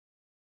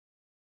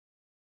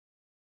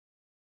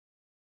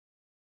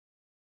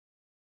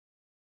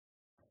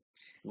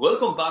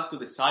Welcome back to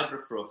the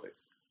Cyber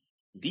Prophets.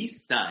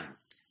 This time,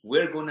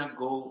 we're gonna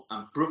go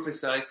and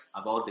prophesize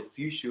about the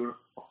future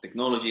of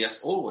technology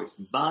as always,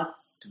 but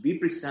to be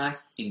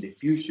precise, in the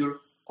future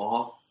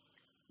of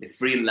the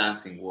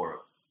freelancing world.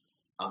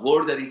 A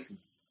word that is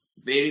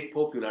very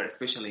popular,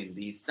 especially in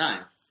these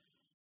times.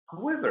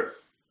 However,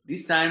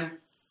 this time,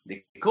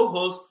 the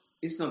co-host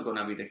is not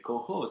gonna be the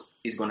co-host,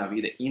 it's gonna be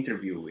the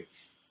interviewee.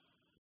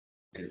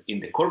 In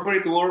the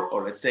corporate world,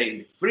 or let's say in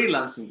the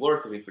freelancing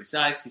world to be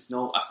precise, he's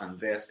known as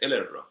Andreas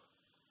Ellerbrock.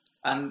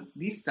 And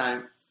this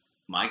time,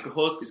 my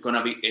co-host is going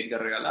to be Edgar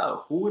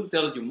Regalado, who will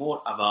tell you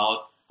more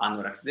about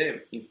Anorax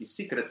Dev in his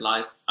secret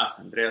life as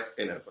Andreas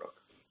Ellerbrock.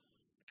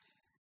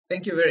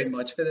 Thank you very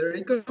much,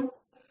 Federico.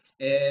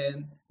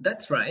 And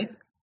that's right,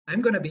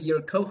 I'm going to be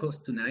your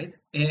co-host tonight,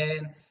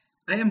 and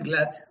I am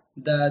glad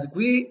that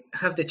we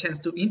have the chance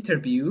to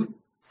interview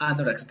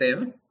Anorax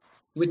Dev,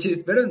 which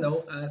is better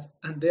known as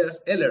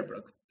Andreas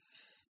Ellerbrock.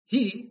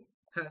 He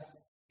has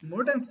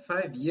more than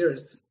 5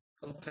 years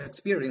of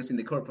experience in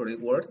the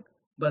corporate world,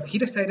 but he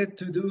decided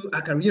to do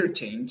a career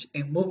change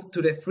and move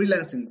to the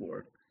freelancing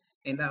world.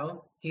 And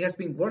now he has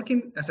been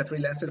working as a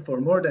freelancer for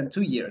more than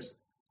 2 years.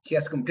 He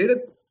has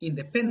completed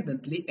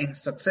independently and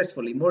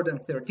successfully more than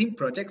 13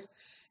 projects,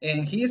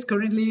 and he is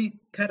currently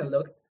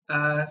cataloged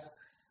as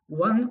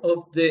one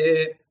of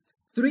the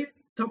 3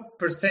 top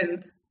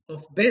percent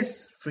of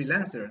best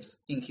freelancers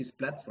in his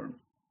platform.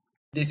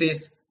 This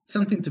is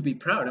something to be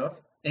proud of,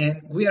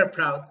 and we are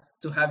proud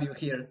to have you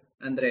here,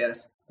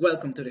 Andreas.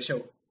 Welcome to the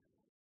show.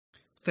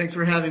 Thanks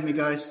for having me,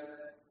 guys.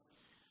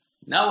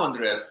 Now,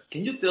 Andreas,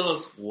 can you tell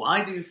us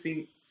why do you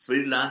think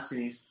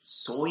freelancing is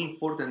so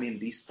important in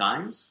these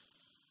times?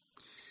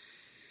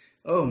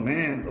 Oh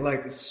man,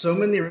 like so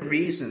many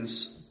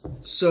reasons.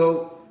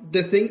 So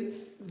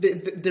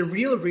the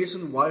real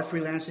reason why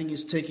freelancing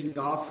is taking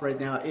off right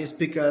now is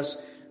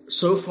because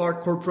so far,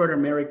 corporate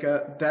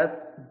America,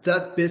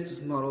 that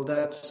business model,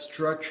 that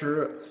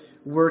structure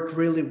worked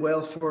really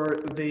well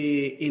for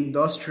the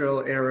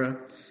industrial era,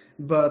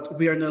 but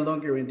we are no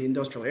longer in the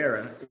industrial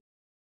era.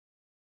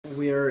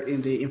 We are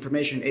in the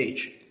information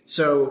age.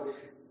 So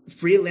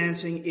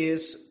freelancing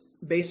is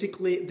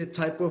basically the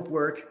type of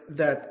work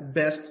that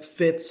best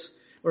fits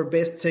or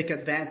best takes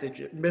advantage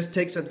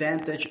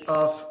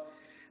of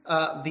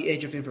the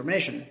age of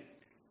information.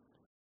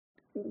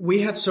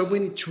 We have so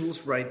many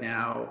tools right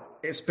now,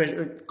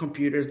 especially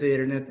computers, the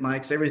internet,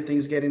 mics,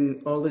 everything's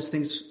getting, all these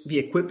things, the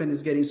equipment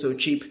is getting so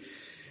cheap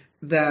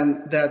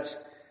that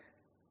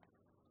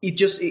it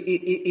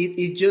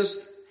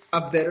just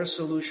a better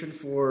solution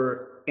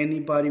for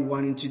anybody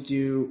wanting to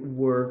do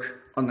work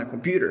on a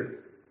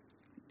computer.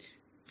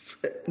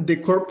 The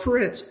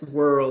corporate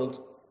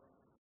world,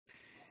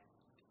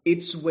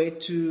 it's way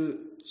too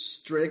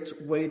strict,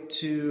 way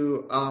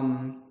too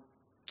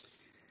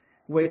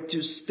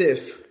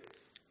stiff.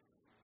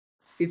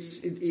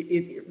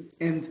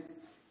 And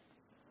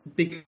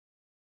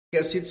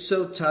because it's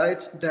so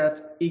tight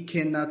that it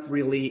cannot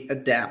really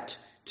adapt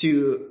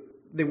to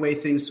the way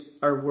things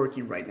are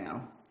working right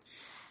now.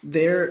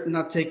 They're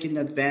not taking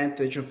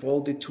advantage of all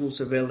the tools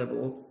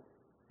available,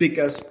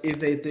 because if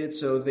they did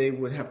so, they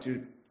would have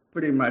to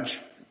pretty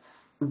much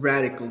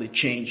radically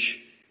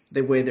change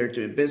the way they're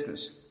doing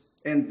business.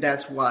 And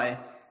that's why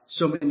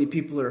so many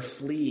people are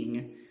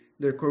fleeing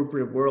their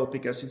corporate world,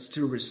 because it's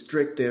too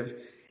restrictive.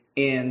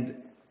 And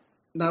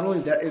not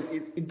only that,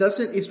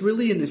 it's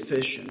really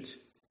inefficient.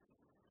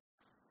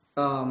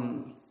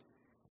 I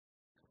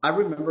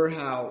remember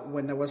how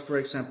when I was, for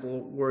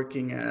example,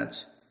 working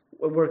at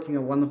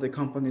one of the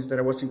companies that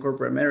I was in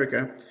corporate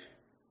America,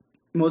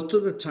 most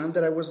of the time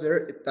that I was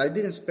there, I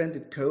didn't spend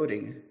it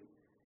coding.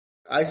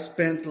 I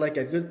spent like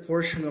a good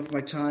portion of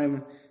my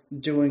time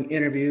doing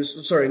meetings,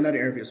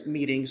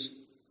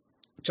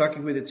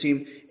 talking with the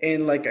team,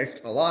 and like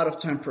a lot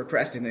of time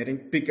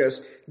procrastinating,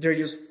 because there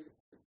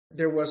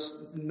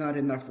was not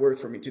enough work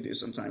for me to do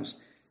sometimes.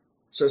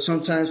 So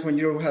sometimes when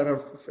you have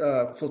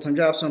a full-time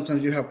job,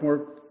 sometimes you have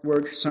more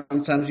work,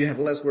 sometimes you have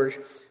less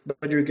work,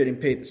 but you're getting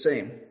paid the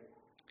same.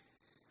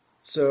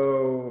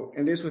 So,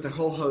 and this with a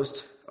whole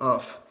host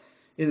of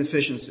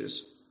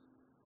inefficiencies.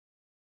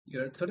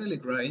 You're totally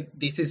right.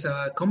 This is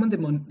a common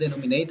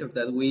denominator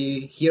that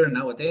we hear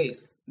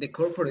nowadays. The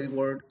corporate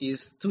world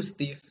is too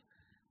stiff.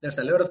 There's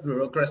a lot of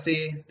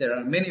bureaucracy. There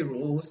are many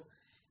rules,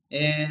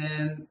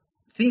 and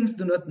things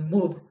do not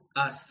move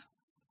as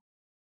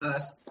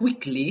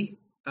quickly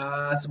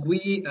as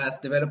we as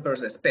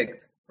developers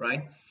expect,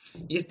 right?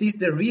 Is this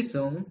the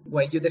reason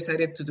why you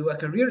decided to do a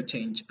career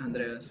change,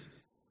 Andreas?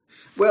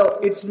 Well,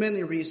 it's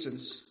many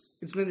reasons.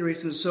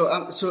 So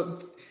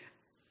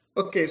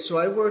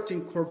I worked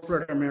in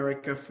corporate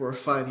America for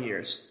 5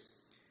 years,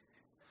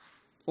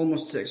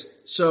 almost 6.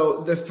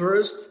 So the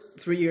first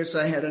 3 years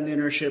I had an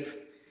internship,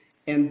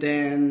 and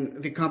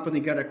then the company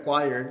got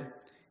acquired.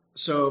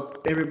 So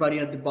everybody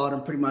at the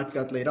bottom pretty much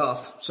got laid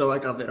off. So I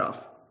got laid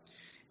off.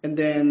 And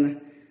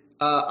then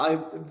I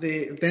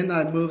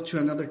moved to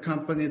another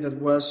company that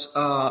was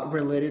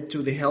related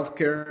to the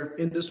healthcare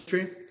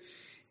industry.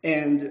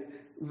 And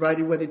right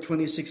when the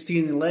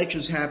 2016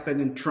 elections happened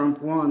and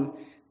Trump won,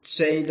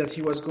 saying that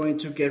he was going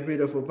to get rid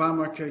of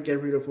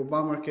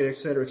Obamacare, et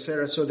cetera, et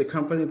cetera. So the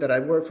company that I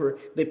work for,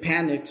 they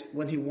panicked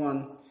when he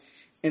won.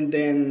 And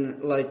then,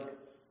 like,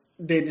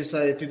 they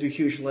decided to do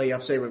huge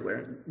layoffs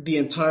everywhere. The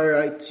entire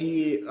IT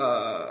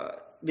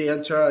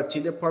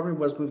department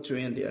was moved to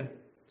India.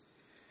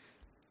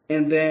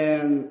 And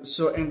then,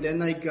 I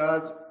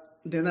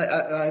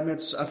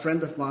met a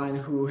friend of mine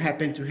who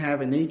happened to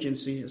have an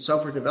agency, a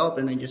software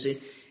development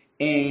agency,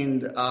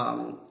 and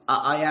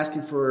I asked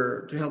him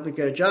to help me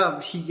get a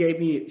job.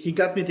 He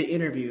got me the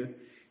interview,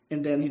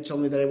 and then he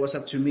told me that it was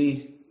up to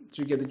me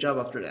to get the job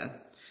after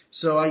that.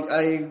 So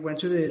I went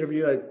to the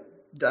interview.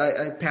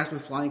 I passed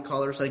with flying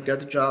colors. I got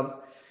the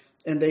job,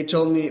 and they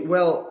told me,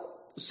 well,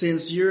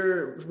 since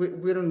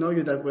we don't know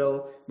you that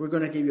well, we're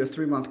going to give you a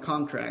 3-month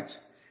contract,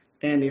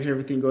 and if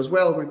everything goes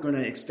well, we're going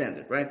to extend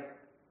it, right?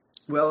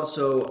 Well,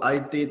 so I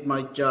did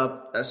my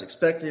job as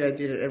expected. I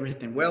did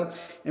everything well,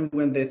 and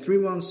when the 3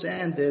 months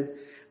ended,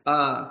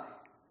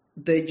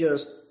 they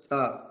just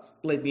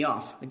laid me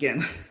off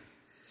again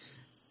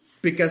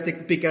because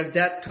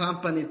that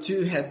company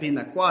too had been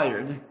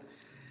acquired.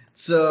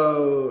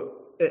 So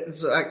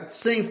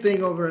same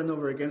thing over and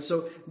over again.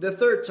 So the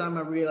third time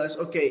I realized,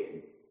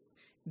 okay,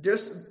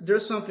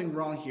 there's something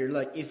wrong here.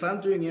 Like, if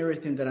I'm doing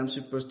everything that I'm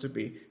supposed to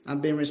be,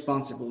 I'm being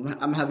responsible,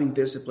 I'm having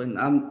discipline,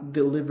 I'm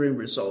delivering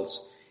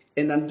results,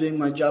 and I'm doing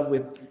my job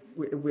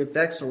with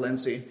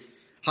excellency,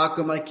 how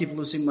come I keep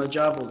losing my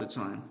job all the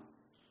time?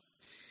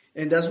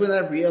 And that's when I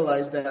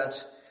realized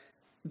that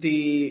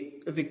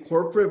the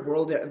corporate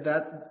world,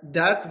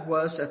 that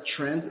was a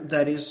trend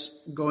that is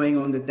going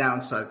on the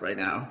downside right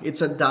now.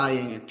 It's a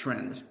dying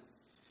trend.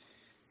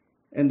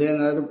 And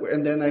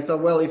then I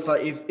thought, well, if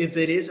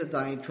it is a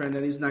dying trend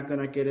and it's not going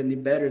to get any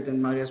better,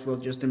 then might as well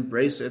just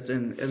embrace it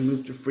and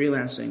move to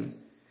freelancing,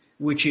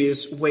 which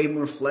is way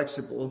more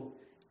flexible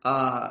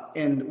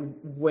and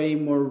way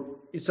more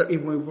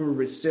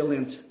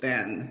resilient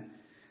than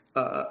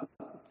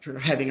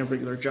having a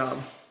regular job.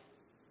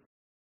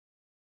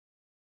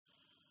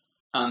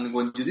 And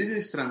when you did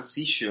this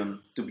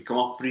transition to become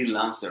a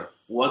freelancer,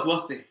 what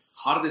was the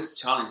hardest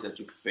challenge that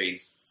you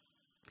faced?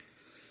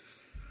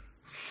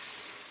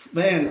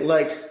 Man,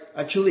 like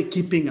actually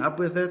keeping up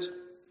with it,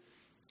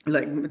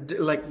 like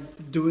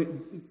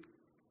doing,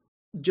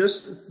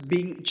 just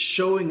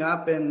showing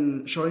up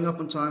on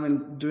time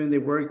and doing the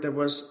work, that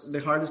was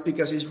the hardest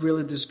because it's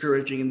really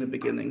discouraging in the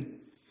beginning.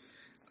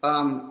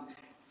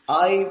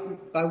 I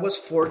was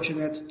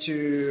fortunate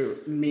to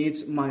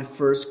meet my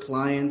first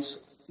client,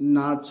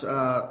 not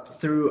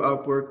through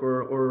Upwork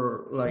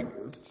or like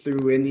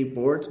through any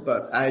board,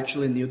 but I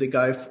actually knew the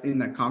guy in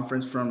a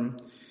conference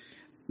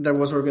that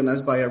was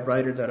organized by a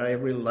writer that I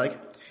really like.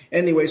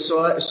 Anyway,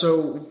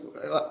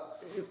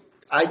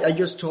 I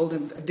just told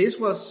him this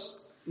was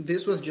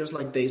just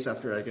like days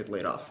after I get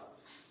laid off.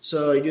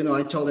 So,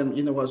 I told him,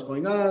 what's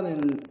going on,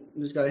 and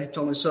this guy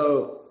told me,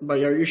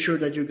 but are you sure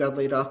that you got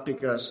laid off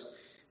because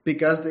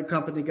the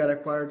company got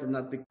acquired and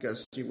not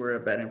because you were a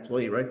bad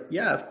employee, right?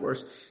 Yeah, of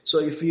course. So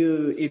if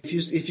you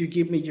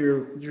give me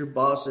your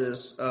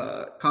boss's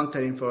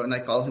contact info and I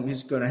call him,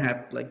 he's gonna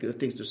have like good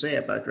things to say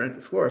about you, right?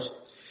 Of course.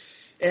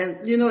 And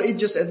it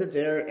just ended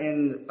there.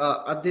 And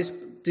at this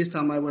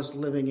time I was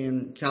living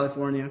in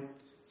California.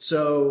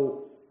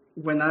 So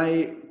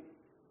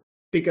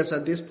because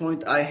at this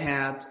point I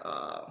had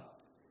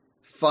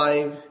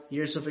 5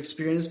 years of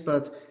experience,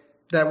 but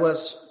that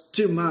was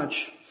too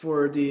much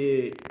for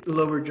the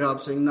lower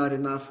jobs and not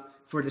enough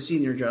for the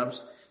senior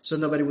jobs. So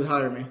nobody would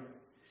hire me.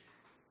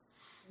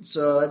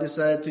 So I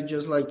decided to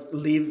just like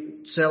leave,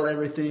 sell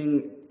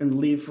everything, and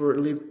leave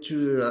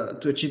to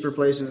a cheaper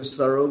place and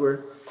start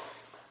over.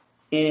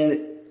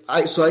 And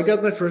I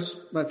got my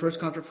first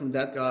contract from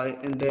that guy,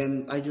 and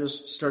then I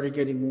just started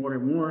getting more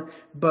and more.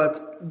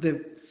 But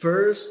the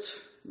first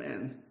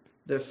 10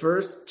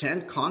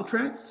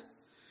 contracts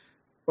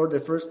or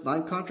the first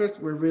 9 contracts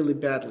were really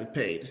badly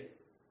paid.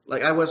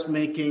 Like, I was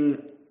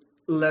making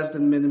less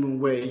than minimum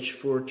wage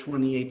for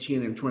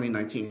 2018 and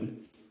 2019.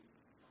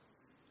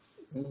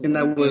 And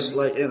I was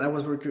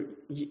working.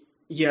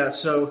 Yeah,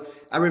 so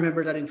I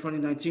remember that in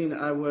 2019,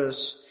 I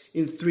was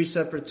in 3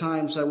 separate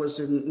times, I was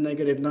in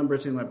negative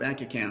numbers in my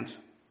bank account.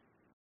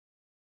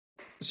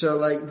 So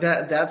like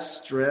that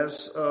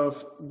stress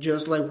of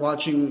just like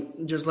watching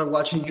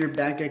your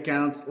bank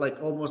account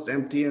like almost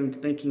empty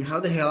and thinking, how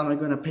the hell am I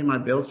going to pay my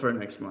bills for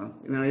next month?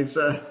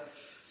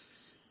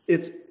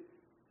 It's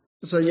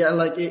so yeah,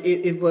 like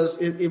it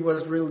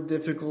was really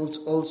difficult.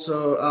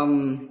 Also,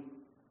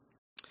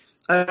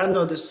 I don't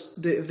know,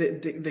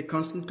 the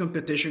constant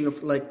competition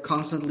of like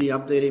constantly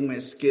updating my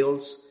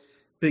skills,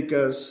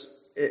 because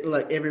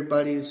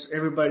everybody's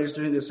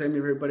doing the same.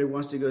 Everybody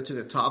wants to go to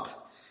the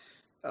top.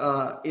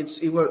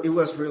 It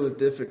was really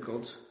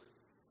difficult.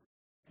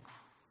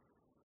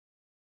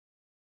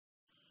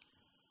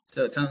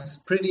 So it sounds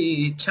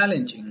pretty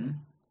challenging,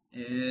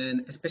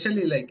 and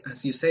especially like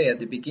as you say at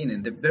the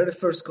beginning, the very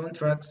first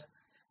contracts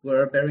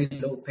were very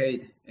low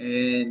paid,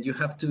 and you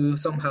have to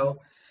somehow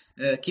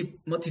keep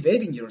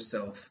motivating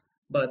yourself.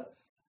 But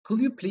could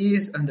you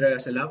please,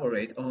 Andreas,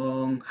 elaborate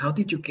on how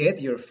did you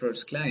get your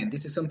first client?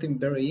 This is something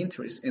very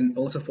interesting,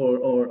 also for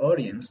our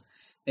audience.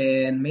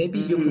 And maybe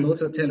you could Mm,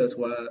 also tell us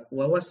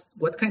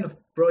what kind of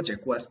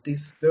project was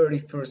this very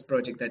first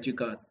project that you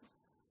got?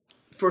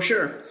 for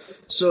sure.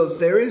 So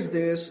there is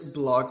this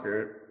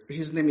blogger.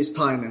 His name is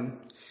Tynan.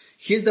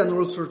 He's done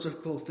all sorts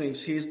of cool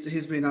things.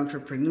 He's been an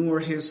entrepreneur.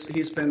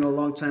 He's spent a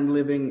long time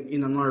living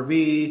in an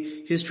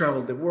RV. He's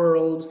traveled the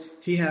world.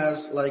 He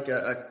has like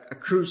a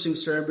cruising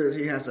service.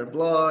 He has a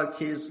blog.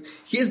 He's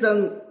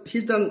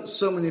done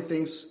so many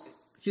things.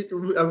 He's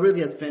a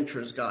really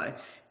adventurous guy,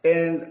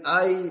 and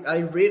I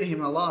read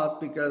him a lot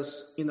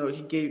because he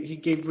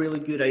gave really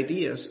good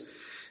ideas.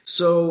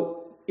 So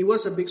it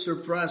was a big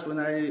surprise when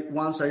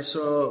I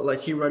saw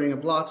like he writing a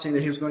blog saying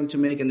that he was going to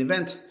make an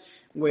event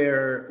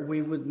where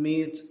we would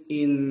meet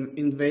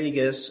in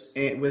Vegas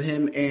with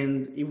him,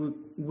 and he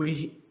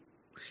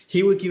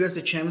would give us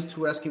the chance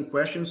to ask him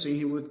questions, and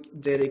he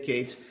would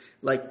dedicate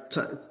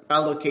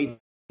allocate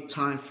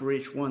time for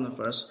each one of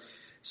us.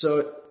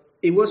 So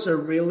it was a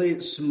really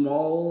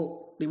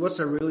small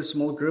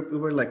group. We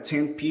were like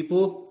 10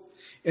 people,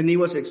 and it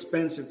was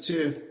expensive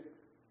too.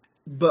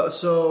 But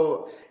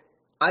so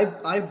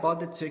I bought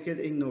the ticket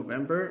in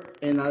November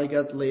and I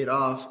got laid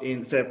off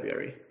in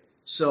February.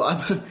 So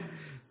I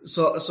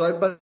so I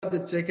bought the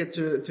ticket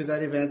to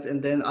that event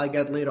and then I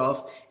got laid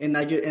off and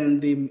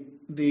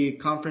the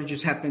conference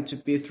just happened to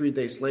be 3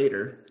 days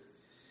later.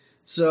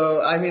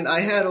 So I mean I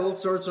had all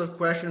sorts of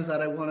questions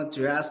that I wanted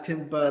to ask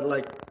him, but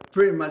like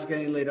pretty much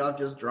getting laid off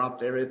just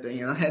dropped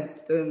everything,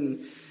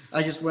 and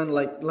I just went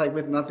like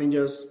with nothing,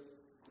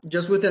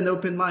 just with an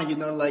open mind,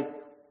 like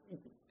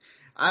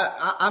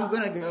I'm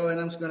gonna go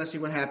and I'm just gonna see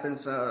what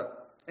happens,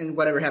 and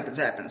whatever happens,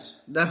 happens.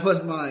 That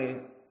was my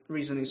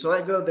reasoning. So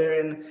I go there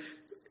and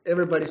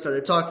everybody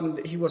started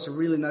talking. He was a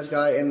really nice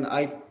guy, and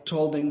I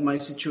told him my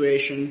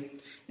situation,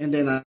 and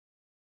then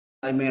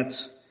I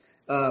met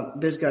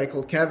this guy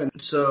called Kevin.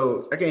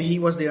 So again, he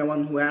was the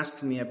one who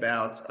asked me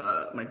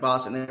about my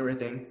boss and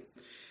everything.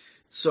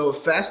 So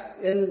fast,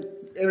 and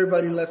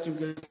everybody left in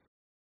good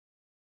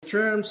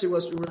terms. It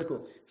was really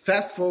cool.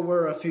 Fast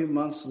forward a few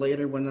months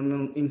later when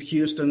I'm in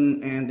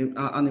Houston and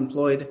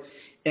unemployed,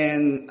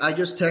 and I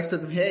just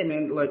texted him, "Hey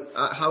man, like,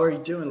 how are you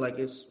doing? Like,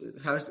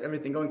 how's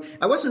everything going?"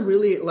 I wasn't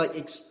really like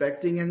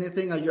expecting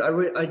anything.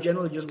 I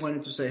generally just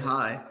wanted to say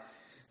hi.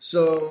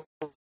 So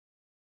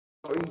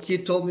he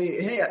told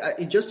me, "Hey,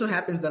 it just so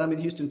happens that I'm in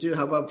Houston too.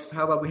 How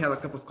about we have a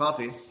cup of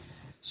coffee?"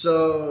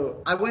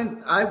 So I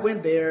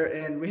went there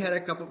and we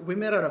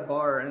met at a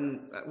bar and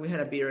we had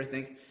a beer, I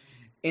think.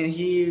 And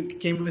he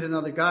came with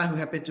another guy who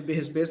happened to be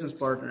his business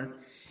partner.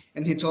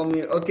 And he told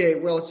me, okay,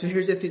 well, so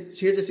here's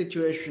the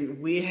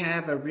situation. We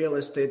have a real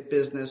estate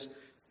business,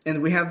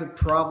 and we have the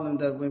problem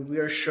that when we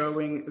are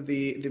showing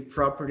the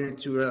property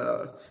to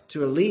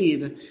a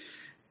lead,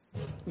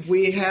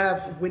 we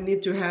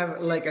need to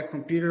have like a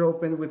computer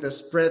open with a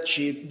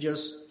spreadsheet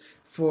just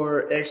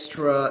for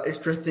extra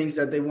things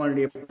that they want in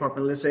the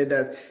apartment. Let's say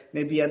that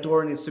maybe a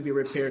door needs to be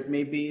repaired,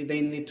 maybe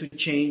they need to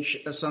change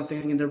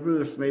something in the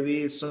roof,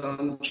 maybe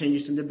some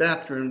changes in the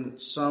bathroom,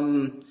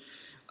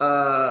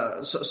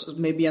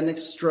 maybe an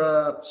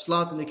extra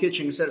slot in the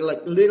kitchen, etc.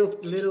 Like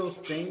little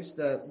things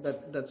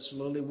that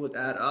slowly would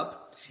add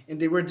up. And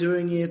they were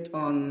doing it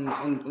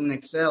on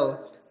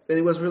Excel, but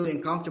it was really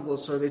uncomfortable.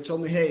 So they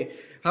told me, hey,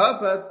 how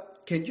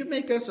about can you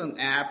make us an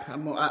app, a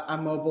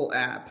mobile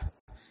app,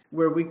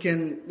 where we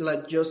can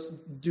like just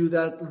do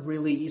that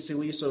really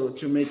easily, so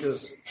to make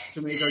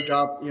our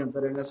job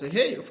better. And I say,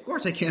 hey, of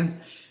course I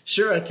can,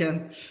 sure I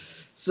can.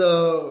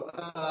 So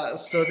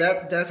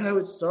that's how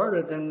it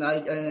started, and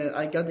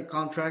I got the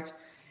contract.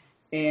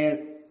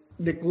 And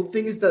the cool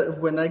thing is that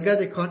when I got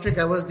the contract,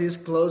 I was this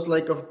close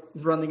like of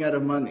running out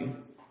of money.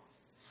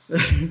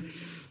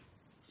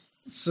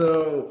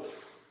 So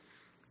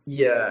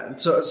yeah,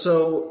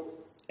 so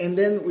and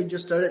then we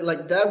just started,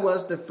 like, that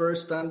was the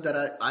first time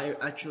that I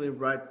actually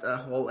write a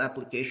whole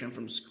application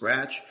from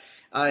scratch.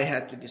 I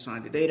had to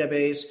design the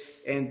database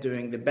and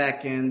doing the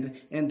back end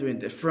and doing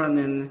the front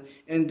end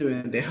and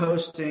doing the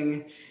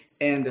hosting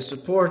and the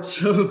support.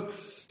 So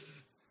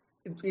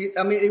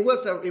I mean, it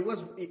was,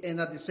 and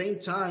at the same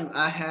time,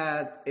 I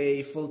had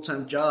a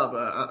full-time job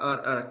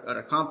at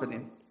a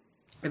company.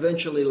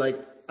 Eventually, like,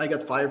 I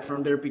got fired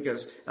from there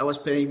because I was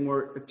paying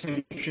more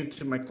attention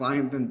to my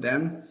client than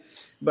them.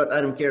 But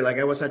I don't care. Like,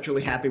 I was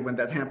actually happy when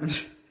that happened.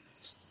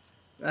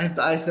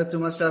 I said to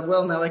myself,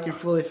 well, now I can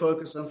fully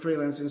focus on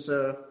freelancing.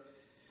 So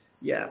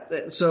yeah,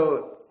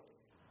 so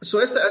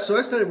I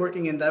started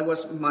working, and that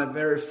was my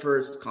very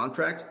first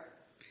contract.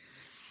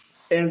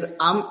 And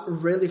I'm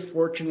really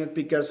fortunate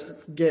because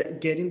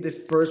getting the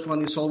first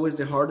one is always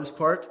the hardest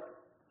part.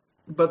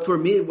 But for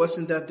me, it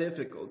wasn't that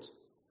difficult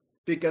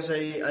because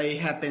I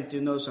happened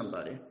to know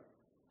somebody.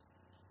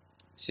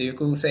 So you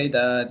could say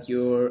that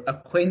your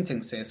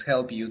acquaintances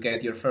help you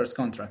get your first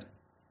contract. Is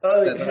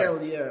Oh, that right?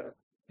 hell yeah.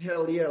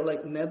 Hell yeah.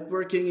 Like,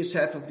 networking is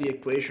half of the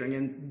equation,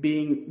 and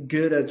being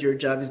good at your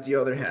job is the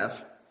other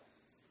half.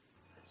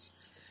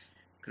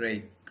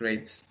 Great.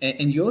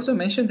 And you also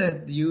mentioned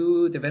that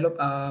you develop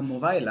a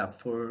mobile app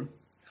for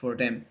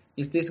them.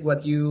 Is this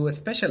what you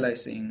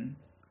specialize in?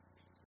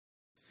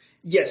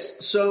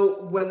 Yes.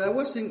 So when I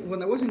was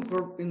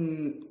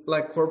in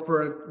like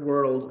corporate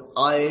world,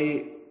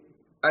 I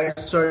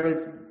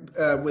started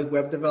with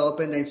web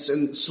development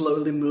and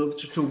slowly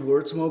moved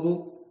towards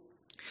mobile.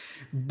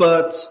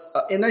 But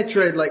and I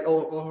tried like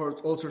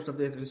all sorts of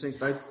different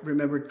things. I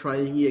remember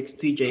trying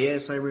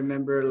EXTJS. I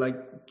remember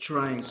like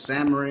trying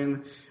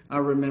Xamarin. I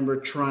remember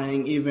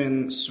trying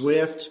even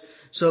Swift.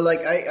 So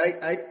like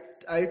I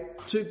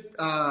took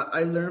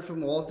I learned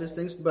from all of these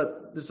things,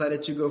 but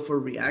decided to go for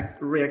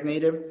React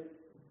Native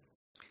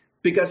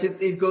because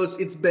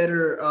it's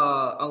better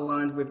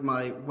aligned with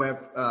my web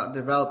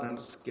development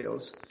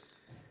skills.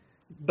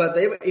 But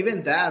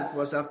even that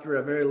was after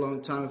a very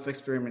long time of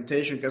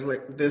experimentation because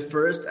like the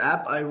first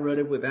app I wrote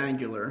it with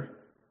Angular.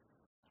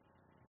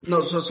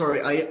 No, so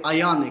sorry,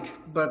 Ionic,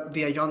 but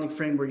the Ionic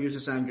framework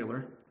uses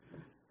Angular.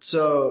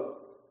 So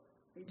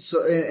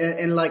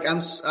and like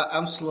I'm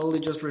slowly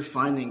just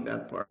refining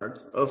that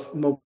part of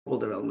mobile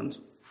development.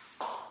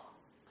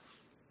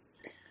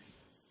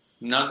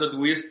 Now that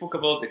we spoke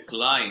about the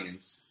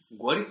clients,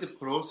 what is the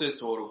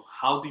process or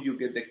how do you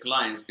get the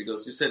clients?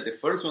 Because you said the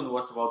first one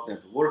was about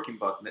networking,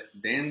 but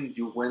then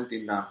you went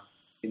in a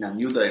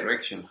new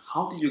direction.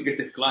 How did you get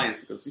the clients?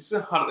 Because this is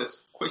the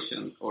hardest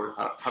question or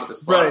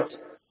hardest part.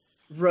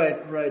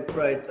 Right,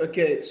 right.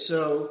 Okay,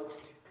 so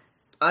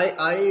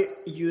I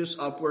use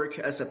Upwork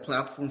as a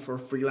platform for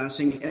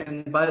freelancing,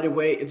 and by the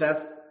way,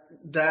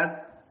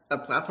 that a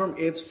platform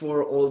is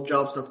for all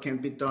jobs that can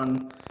be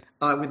done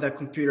with a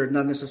computer,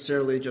 not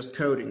necessarily just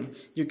coding.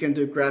 You can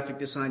do graphic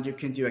design, you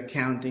can do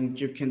accounting,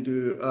 you can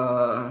do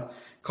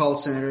call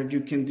center,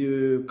 you can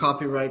do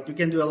copyright, you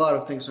can do a lot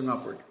of things on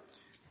Upwork.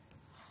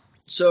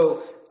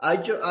 So I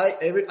go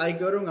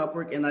to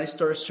Upwork and I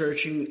start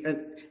searching,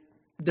 and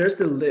there's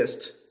the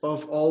list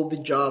of all the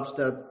jobs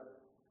that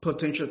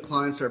potential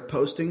clients are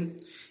posting,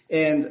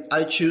 and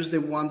I choose the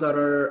one that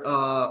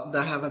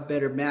have a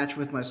better match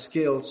with my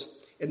skills,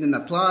 and then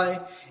apply,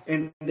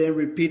 and then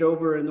repeat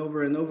over and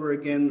over and over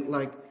again,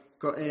 like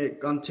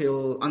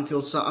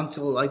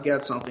until I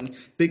get something.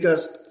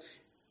 Because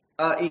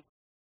it,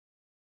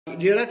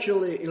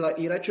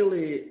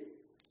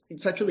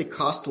 it's actually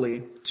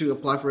costly to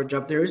apply for a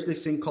job. There is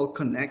this thing called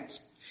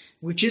Connects,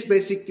 which is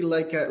basically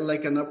like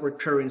an Upwork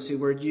currency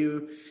where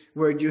you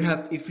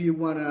have, if you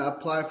want to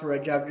apply for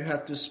a job, you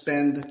have to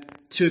spend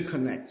 2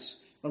 Connects,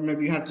 or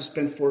maybe you have to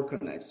spend 4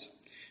 Connects.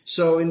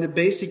 So in the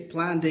basic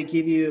plan, they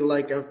give you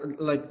like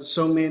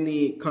so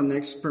many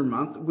Connects per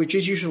month, which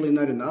is usually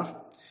not enough.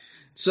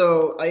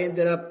 So I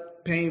ended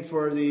up paying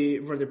for the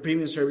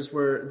premium service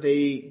where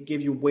they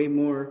give you way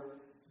more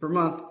per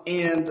month,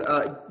 and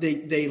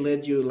they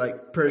let you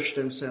like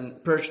purchase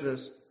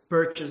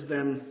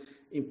them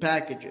in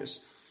packages.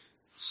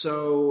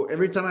 So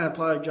every time I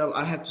apply a job,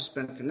 I have to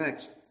spend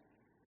Connects.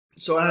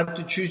 So I have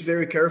to choose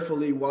very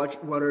carefully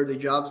what are the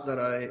jobs that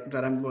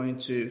I'm going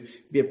to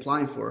be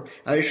applying for.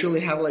 I usually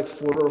have like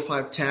 4 or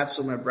 5 tabs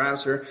on my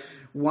browser,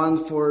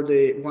 one for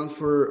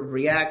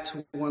React,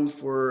 one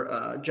for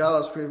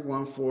JavaScript,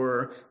 one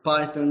for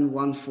Python,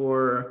 one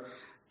for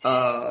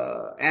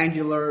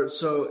Angular.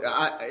 So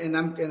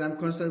I'm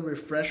constantly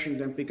refreshing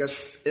them because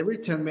every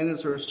 10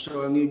 minutes or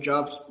so a new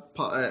job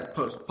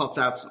popped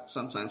out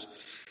sometimes.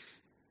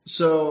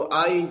 So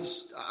I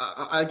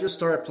just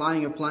start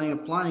applying,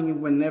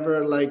 and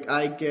whenever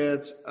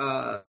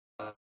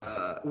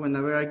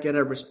I get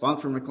a response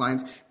from a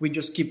client, we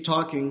just keep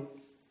talking,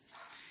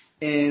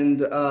 and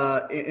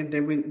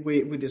then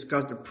we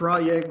discuss the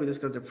project, we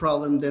discuss the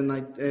problem. Then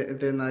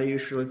I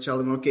usually tell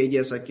them, okay,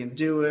 yes, I can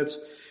do it.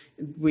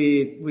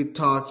 We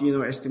talk,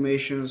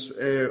 estimations,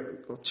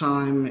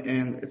 time,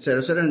 and et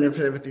cetera, and if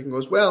everything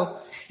goes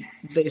well,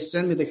 they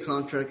send me the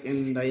contract,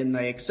 and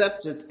I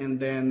accept it, and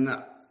then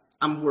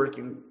I'm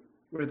working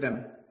with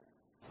them.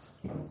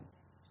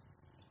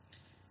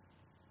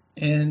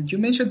 And you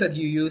mentioned that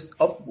you use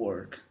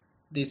Upwork.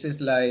 This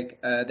is like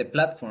the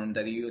platform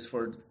that you use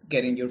for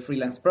getting your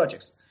freelance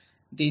projects.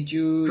 Did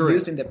you Correct.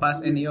 use in the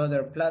past any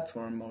other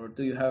platform, or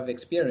do you have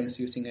experience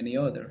using any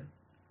other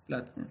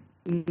platform?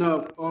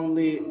 No,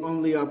 only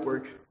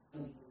Upwork.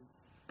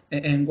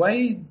 And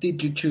why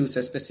did you choose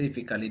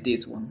specifically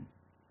this one?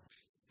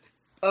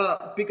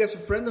 Because a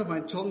friend of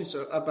mine told me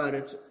about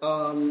it.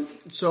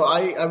 So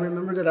I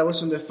remember that I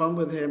was on the phone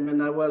with him,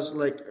 and I was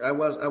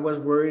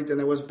worried, and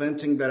I was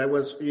venting that I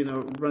was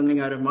running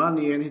out of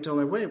money, and he told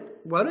me, wait,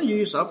 why don't you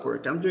use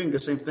Upwork? I'm doing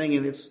the same thing,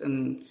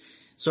 and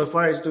so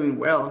far it's doing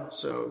well.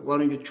 So why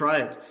don't you try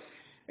it?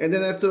 And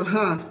then I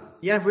thought,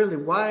 yeah, really,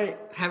 why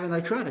haven't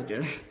I tried it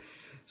yet?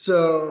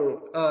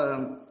 So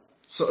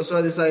so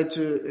I decided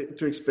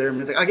to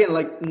experiment again.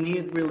 Like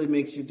need really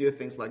makes you do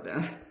things like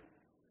that.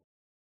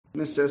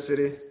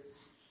 Necessity.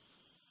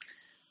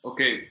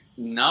 Okay,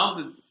 now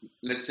that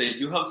let's say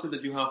you have said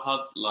that you have had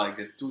like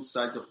the two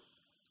sides of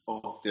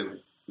the,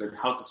 like,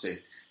 how to say,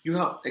 you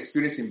have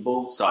experience in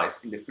both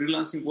sides, in the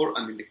freelancing world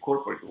and in the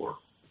corporate world,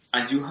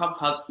 and you have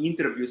had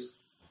interviews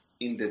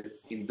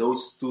in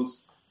those two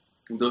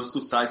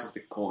sides of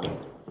the coin,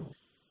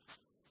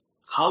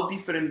 how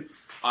different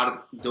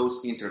are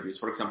those interviews?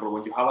 For example,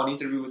 when you have an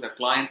interview with a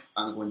client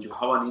and when you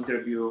have an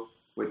interview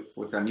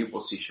with a new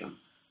position.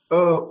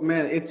 Oh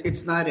man,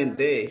 it's night and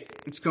day.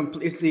 It's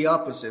the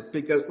opposite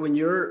because when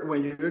you're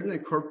in the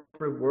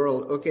corporate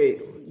world,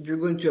 okay, you're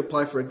going to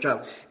apply for a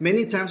job.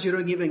 Many times you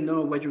don't even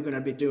know what you're going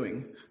to be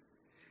doing.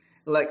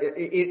 Like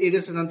it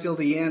isn't until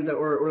the end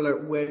or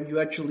like when you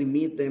actually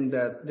meet them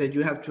that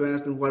you have to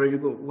ask them what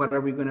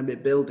are we going to be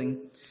building,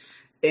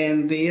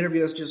 and the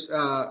interviews just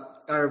are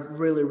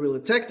really really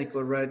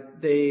technical,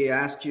 right? They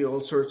ask you all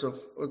sorts of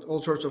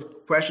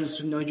questions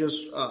to know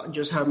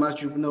just how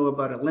much you know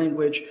about a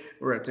language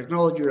or a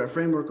technology or a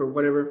framework or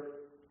whatever,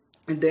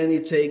 and then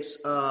it takes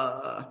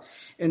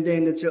and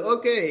then they say,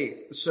 okay,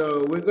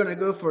 so we're going to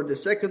go for the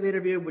second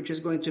interview, which is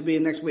going to be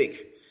next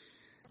week.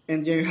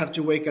 And then you have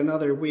to wait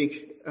another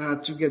week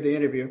to get the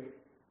interview.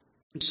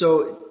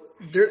 So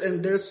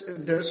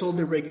there's all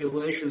the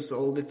regulations,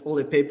 all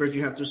the papers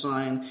you have to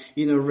sign,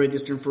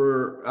 registering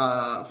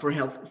for free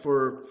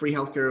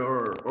healthcare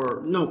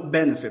or no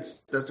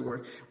benefits. That's the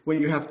word.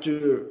 When you have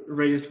to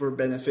register for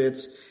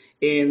benefits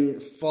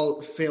and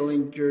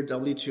filling your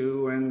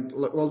W-2 and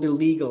all the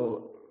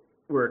legal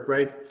work,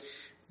 right?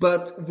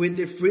 But with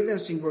the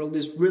freelancing world,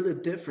 it's really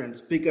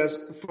different because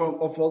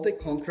of all the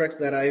contracts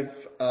that I've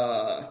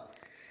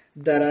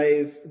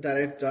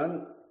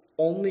done,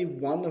 only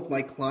one of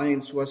my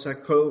clients was a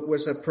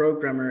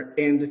programmer,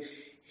 and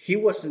he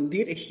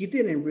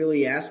didn't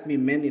really ask me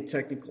many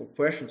technical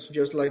questions,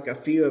 just like a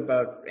few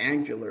about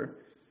Angular.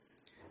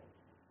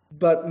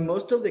 But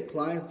most of the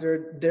clients,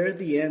 they're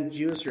the end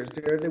users.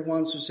 They're the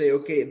ones who say,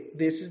 okay,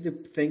 this is the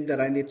thing that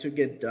I need to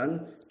get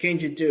done. Can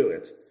you do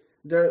it?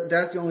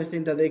 That's the only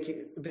thing that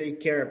they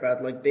care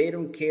about. Like they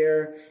don't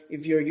care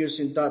if you're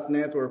using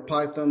 .NET or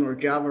Python or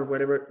Java or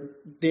whatever.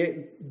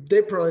 They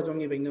probably don't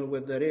even know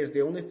what that is.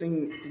 The only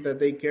thing that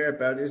they care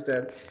about is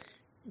that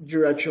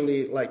you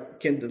actually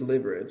can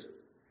deliver it.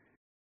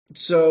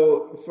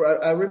 So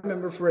I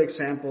remember, for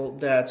example,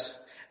 that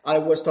I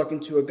was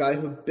talking to a guy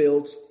who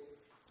built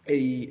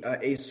a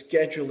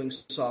scheduling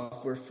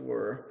software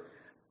for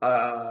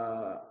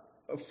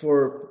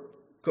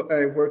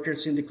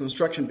workers in the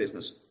construction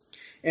business.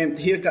 And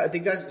he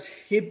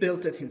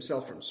built it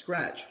himself from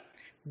scratch,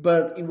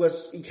 but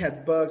it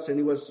had bugs and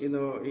it was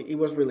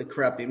really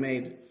crappy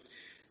made.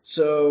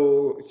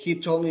 So he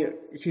told me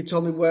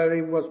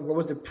what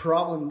was the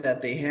problem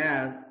that they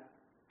had,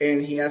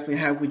 and he asked me,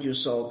 how would you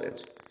solve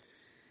it?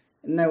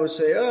 And I would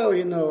say,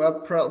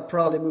 I'll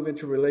probably move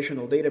into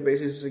relational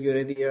databases is a good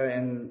idea,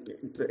 and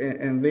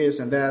this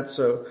and that.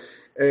 So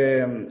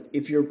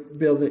if you're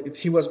building,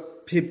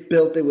 he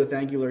built it with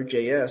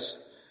Angular.js,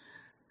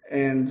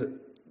 and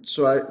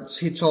so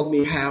he told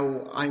me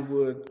how I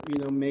would,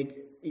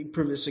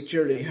 improve the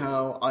security,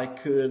 how I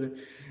could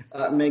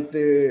make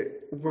the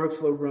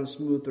workflow run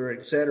smoother,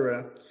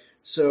 etc.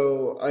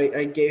 So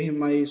I gave him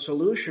my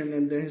solution,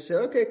 and then he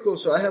said, "Okay, cool.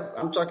 So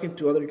I'm talking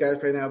to other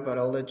guys right now, but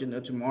I'll let you know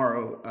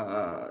tomorrow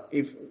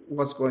if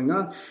what's going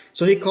on."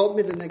 So he called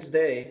me the next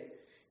day,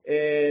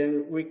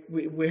 and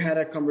we had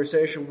a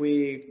conversation.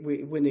 We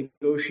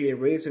negotiate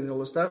rates and all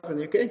the stuff, and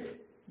okay,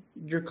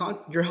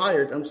 you're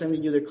hired. I'm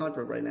sending you the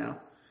contract right now.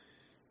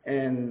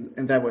 And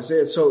that was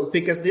it. So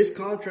because this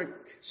contract,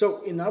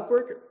 so in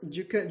Upwork,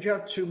 you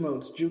have two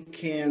modes. You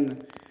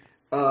can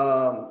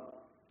have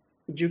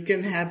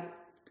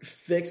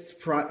fixed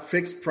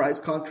price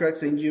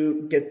contracts, and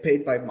you get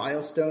paid by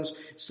milestones.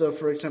 So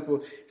for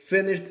example,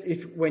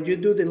 when you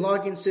do the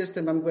login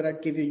system, I'm gonna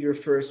give you your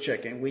first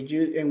check, and when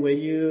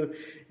you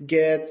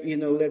get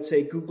let's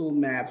say Google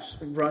Maps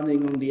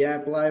running on the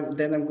app live,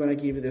 then I'm gonna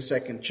give you the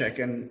second check,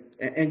 and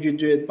you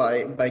do it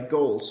by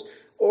goals,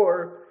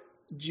 or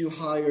you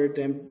hire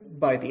them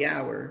by the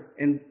hour,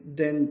 and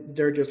then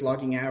they're just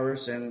logging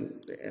hours, and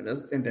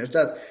there's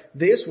that.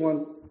 This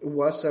one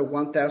was a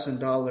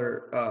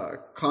 $1,000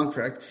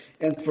 contract,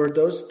 and for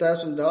those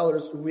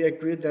 $1,000, we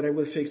agreed that I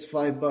would fix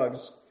 5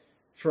 bugs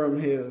from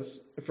his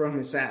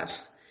app,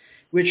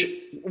 which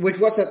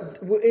was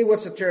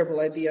a terrible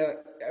idea,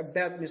 a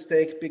bad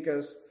mistake,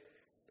 because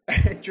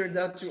it turned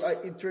out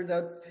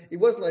it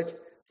was like,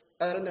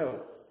 I don't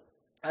know.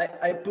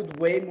 I put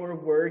way more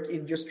work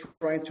in just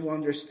trying to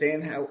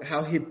understand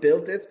how he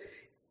built it,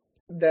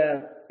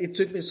 that it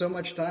took me so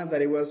much time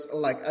that it was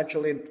like,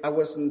 actually, I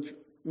wasn't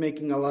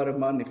making a lot of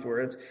money for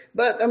it.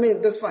 But I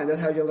mean, that's fine.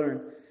 That's how you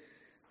learn.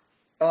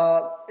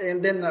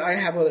 And then I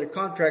have other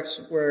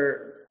contracts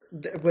where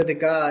the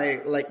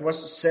guy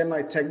was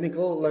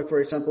semi-technical. Like,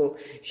 for example,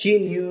 he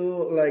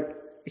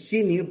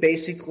knew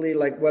basically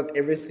what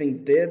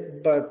everything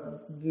did,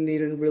 but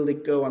didn't really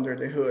go under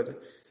the hood.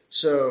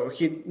 So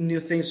he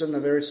knew things on a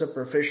very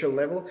superficial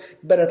level,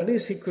 but at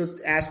least he could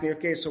ask me,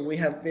 okay, so we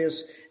have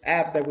this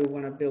app that we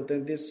want to build,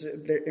 and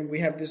we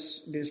have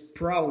this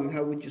problem.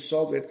 How would you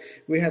solve it?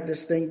 We had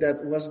this thing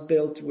that was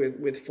built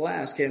with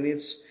Flask, and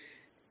it's,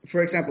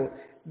 for example,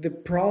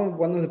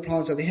 one of the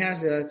problems that he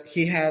has is that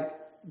he had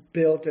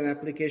built an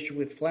application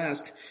with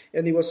Flask,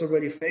 and it was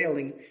already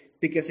failing.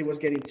 because it was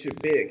getting too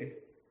big.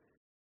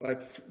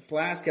 Like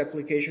Flask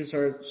applications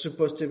are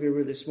supposed to be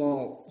really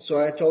small. So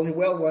I told him,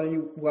 well,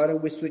 why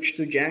don't we switch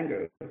to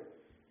Django,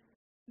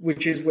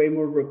 which is way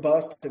more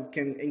robust and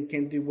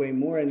can do way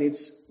more, and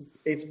it's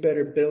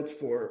better built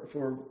for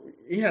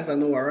it has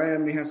an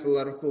ORM, it has a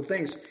lot of cool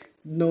things.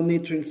 No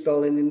need to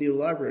install any new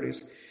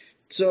libraries.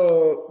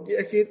 So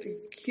yeah,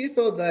 he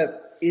thought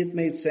that it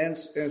made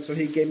sense, and so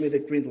he gave me the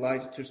green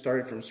light to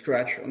start from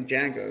scratch on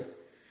Django.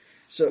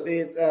 So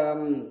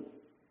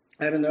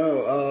I don't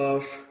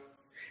know.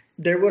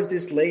 There was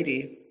this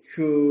lady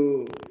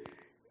who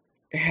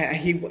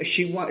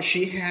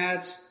she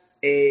had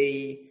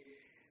a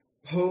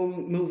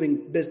home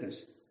moving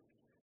business,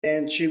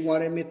 and she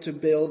wanted me to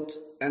build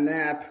an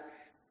app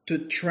to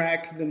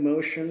track the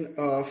motion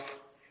of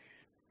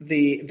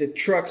the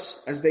trucks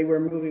as they were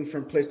moving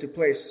from place to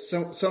place,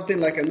 something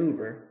like an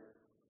Uber.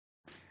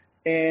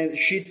 And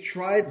she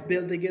tried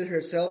building it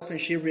herself,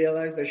 and she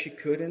realized that she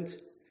couldn't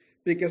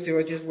because it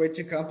was just way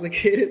too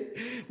complicated.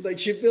 Like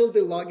she built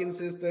the login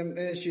system,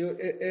 and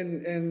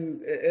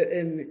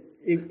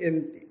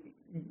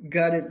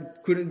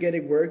couldn't get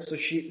it work. So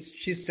she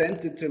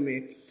sent it to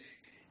me,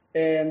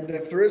 and the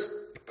first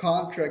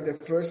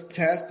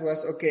test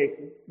was,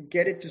 okay,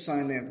 get it to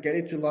sign in, get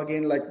it to log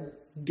in, like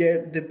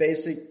get the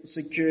basic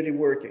security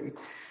working.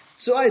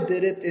 So I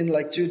did it in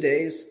like 2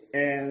 days,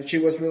 and she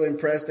was really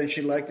impressed and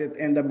she liked it.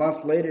 And a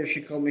month later,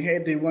 she called me, hey,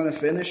 do you want to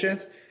finish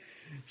it?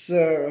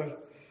 So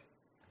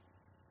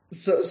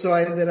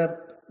I ended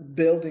up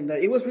building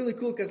that. It was really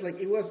cool because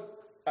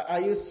I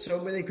used so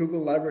many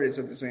Google libraries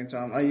at the same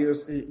time. I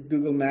used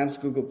Google Maps,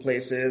 Google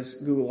Places,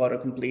 Google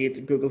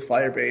Autocomplete, Google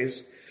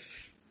Firebase,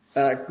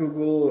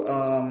 Google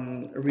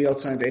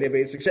real-time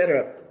database,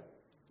 etc.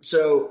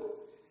 So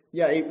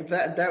yeah,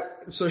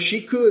 so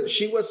she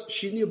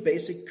knew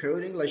basic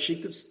coding, like she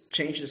could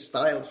change the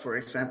styles, for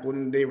example,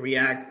 in the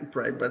React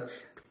project, but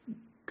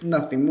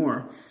nothing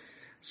more.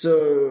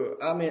 So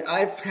I mean,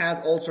 I've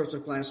had all sorts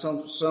of clients,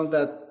 some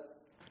that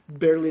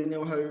barely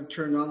know how to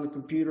turn on the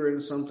computer,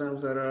 and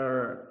sometimes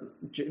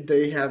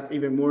they have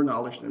even more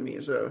knowledge than me.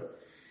 So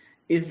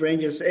it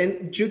ranges,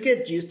 and you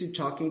get used to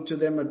talking to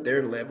them at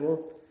their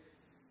level.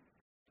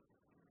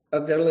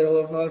 At their level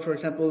of knowledge, for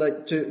example,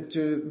 like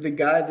to the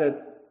guy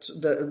that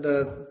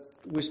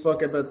we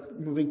spoke about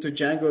moving to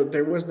Django,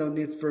 there was no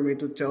need for me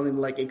to tell him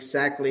like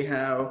exactly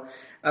how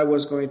I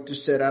was going to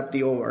set up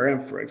the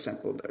ORM, for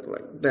example.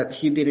 That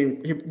he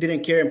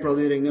didn't care and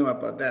probably didn't know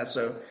about that.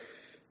 So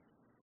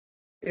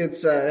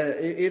it's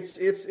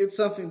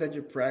something that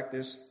you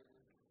practice.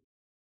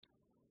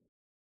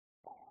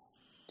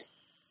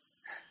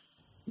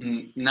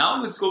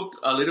 Now let's go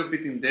a little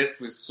bit in depth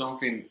with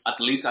something at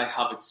least I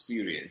have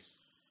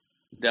experienced.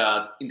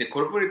 That in the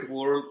corporate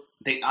world,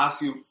 they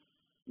ask you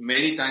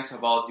many times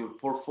about your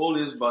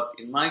portfolios, but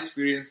in my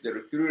experience, the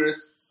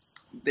recruiters,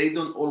 they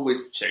don't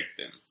always check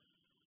them.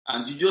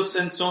 And you just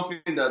send something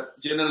that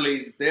generally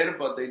is there,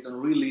 but they don't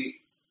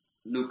really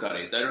look at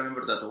it. I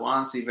remember that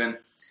once even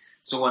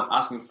someone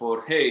asked me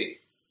for, hey,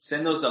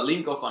 send us a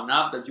link of an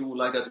app that you would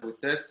like that we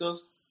test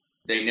us.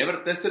 They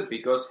never tested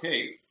because,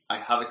 hey, I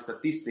have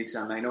statistics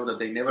and I know that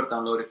they never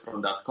downloaded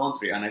from that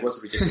country, and I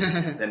was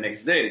rejected the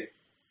next day.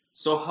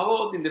 So how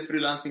about in the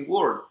freelancing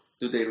world?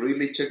 Do they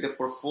really check the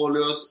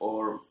portfolios,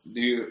 or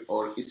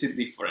is it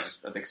different,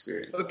 that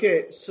experience?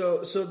 Okay,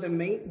 so the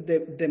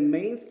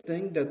main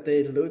thing that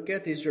they look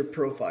at is your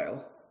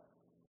profile.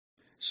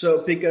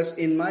 So because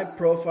in my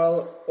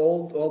profile,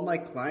 all my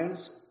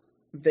clients,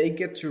 they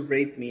get to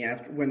rate me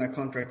when a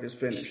contract is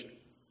finished.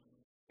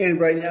 And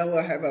right now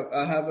I have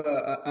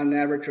an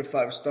average of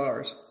 5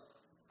 stars,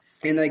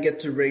 and I get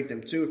to rate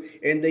them too,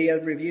 and they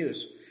add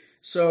reviews.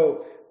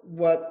 So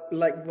what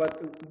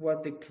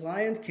the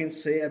client can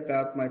say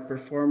about my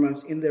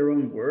performance in their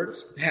own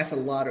words has a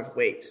lot of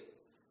weight.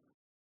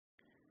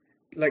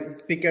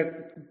 Like, because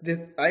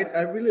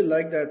I really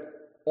like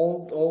that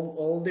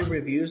all the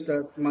reviews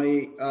that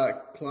my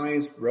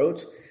clients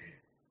wrote,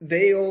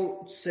 they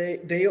all say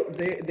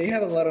they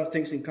have a lot of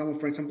things in common.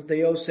 For example,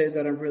 they all say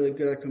that I'm really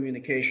good at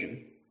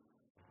communication,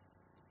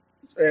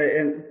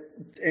 and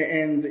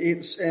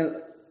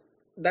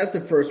that's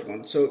the first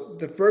one. So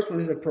the first one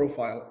is the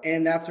profile.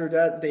 And after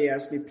that, they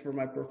ask me for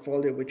my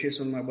portfolio, which is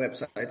on my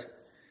website.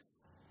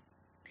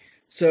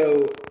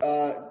 So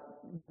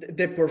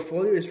the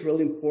portfolio is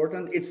really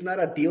important. It's not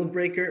a deal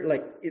breaker.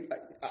 Like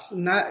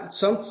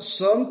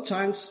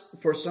sometimes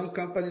for some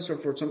companies or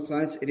for some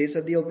clients, it is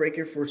a deal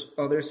breaker. For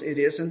others, it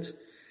isn't.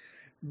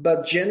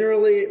 But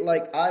generally,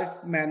 like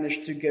I've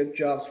managed to get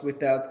jobs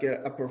without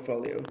a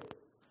portfolio.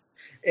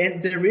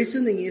 And the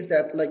reasoning is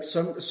that like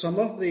some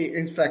of the,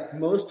 in fact,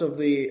 most of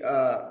the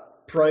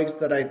projects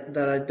that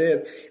I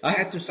did, I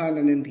had to sign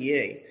an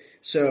NDA,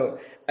 so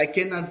I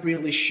cannot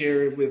really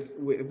share it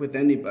with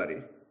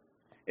anybody,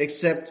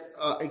 except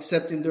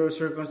in those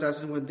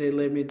circumstances when they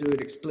let me do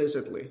it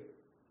explicitly.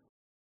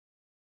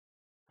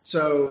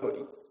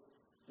 So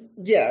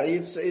yeah,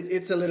 it's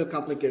a little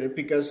complicated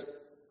because,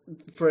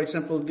 for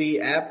example,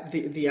 the app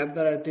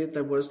that I did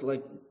that was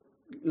like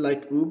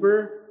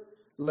Uber.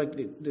 like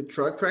the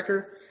truck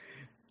tracker.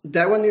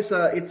 That one is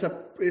it's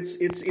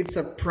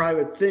a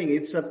private thing.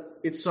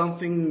 It's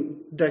something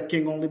that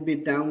can only be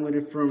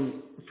downloaded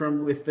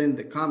from within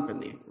the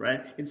company,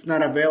 right? It's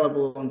not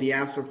available on the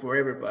App Store for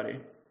everybody.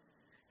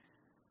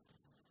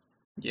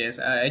 Yes,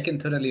 I can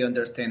totally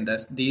understand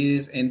that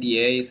these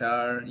NDAs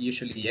are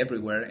usually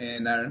everywhere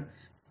and are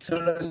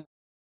totally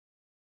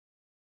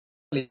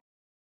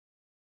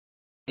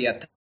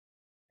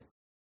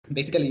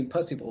basically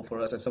impossible for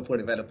us as software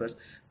developers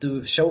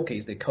to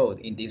showcase the code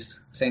in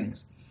this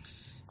sense.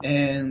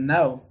 And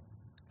now,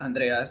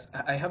 Andreas,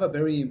 I have a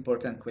very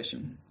important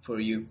question for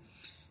you.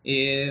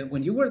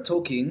 When you were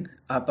talking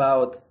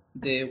about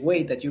the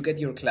way that you get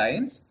your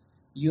clients,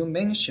 you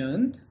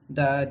mentioned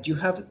that you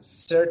have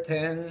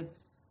certain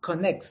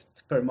connects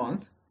per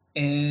month.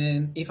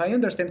 And if I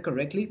understand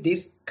correctly,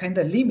 this kind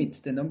of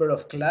limits the number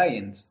of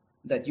clients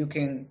that you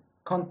can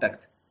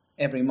contact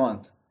every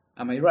month.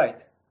 Am I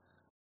right?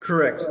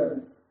 Correct.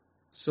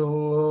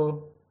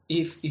 So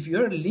if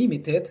you're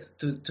limited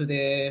to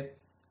the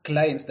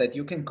clients that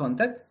you can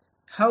contact,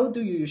 how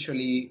do you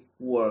usually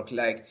work?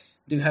 Like,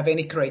 do you have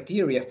any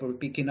criteria for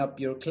picking up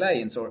your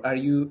clients, or are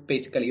you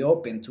basically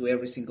open to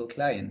every single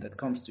client that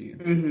comes to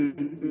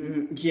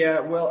you? Yeah,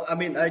 well, I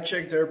mean, I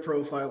check their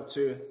profile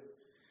too.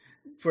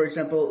 For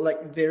example,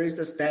 like there is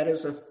the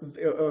status of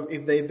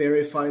if they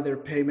verify their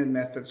payment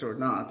methods or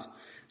not.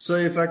 So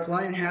if a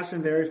client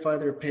hasn't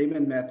verified their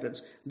payment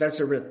methods, that's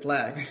a red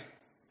flag.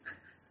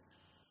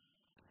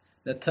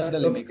 That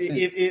totally makes sense.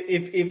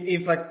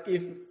 If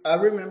I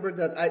remember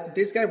that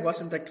this guy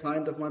wasn't a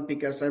client of mine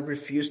because I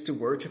refused to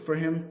work for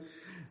him,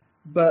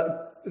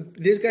 but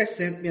this guy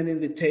sent me an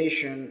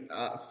invitation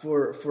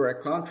for a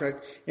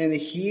contract, and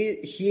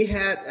he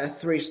had a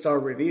 3-star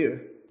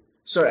review,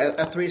 so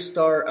a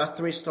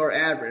 3-star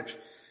average.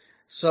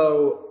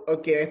 So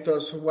okay, I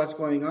thought, so what's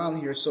going on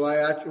here? So I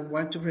actually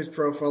went to his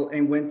profile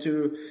and went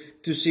to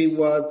see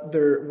what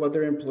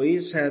their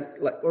employees had,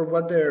 like, or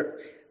what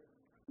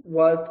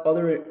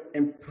other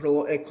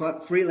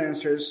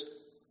freelancers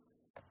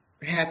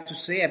had to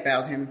say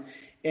about him.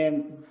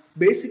 And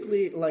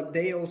basically, like,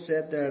 they all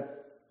said that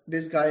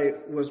this guy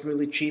was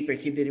really cheap and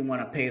he didn't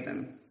want to pay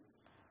them,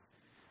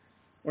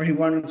 or he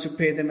wanted to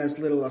pay them as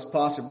little as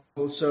possible.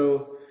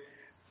 So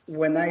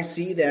when I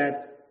see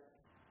that,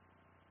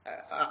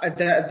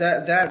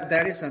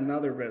 that is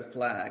another red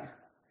flag.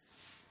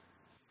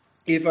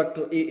 If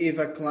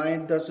a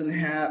client has to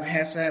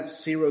have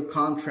 0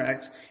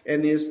 contracts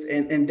and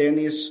then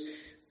is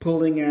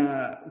putting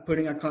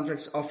a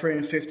contract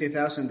offering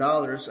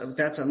 $50,000,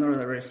 that's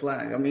another red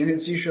flag. I mean,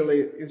 it's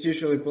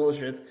usually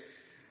bullshit.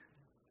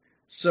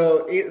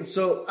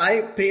 So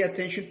I pay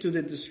attention to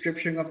the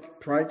description of the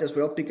product as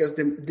well, because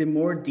the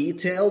more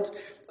detailed,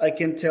 I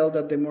can tell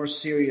that the more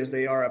serious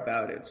they are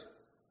about it.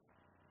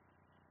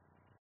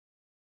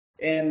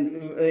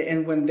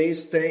 And when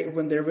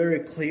they're very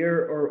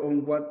clear or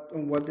on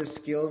what the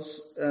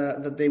skills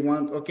that they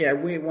want. Okay,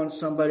 we want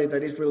somebody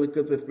that is really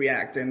good with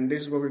React, and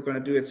this is what we're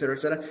going to do, etc.,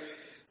 etc.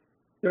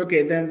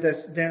 Okay, then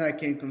I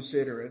can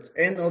consider it.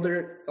 And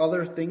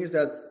other thing is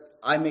that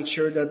I make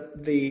sure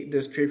that the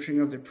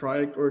description of the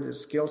product or the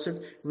skill set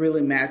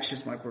really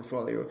matches my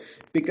portfolio.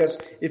 Because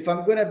if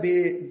I'm going to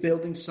be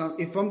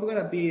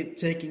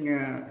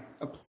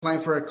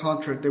applying for a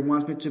contract that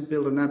wants me to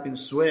build an app in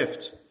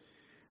Swift,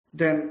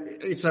 then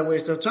it's a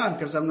waste of time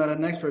because I'm not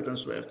an expert on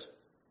Swift.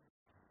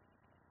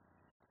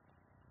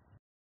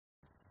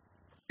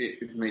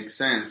 It makes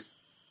sense.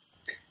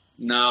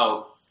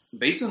 Now,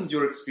 based on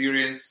your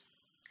experience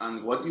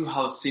and what you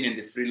have seen in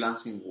the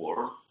freelancing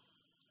world,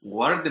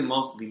 what are the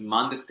most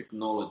demanded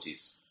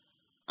technologies?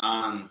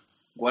 And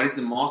what is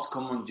the most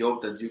common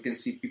job that you can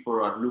see people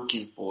are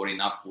looking for in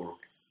Upwork?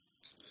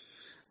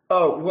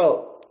 Oh,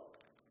 well,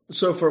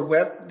 so for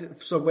web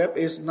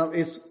is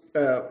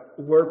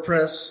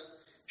WordPress,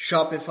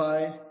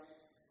 Shopify,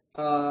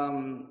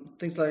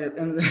 things like that.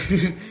 And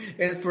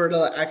and for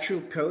the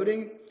actual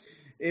coding,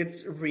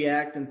 it's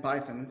React and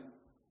Python.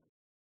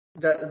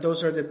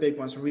 Those are the big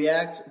ones.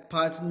 React,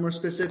 Python, more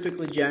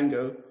specifically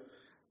Django.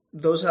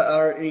 Those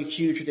are in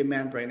huge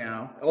demand right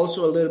now.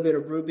 Also a little bit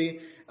of Ruby.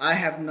 I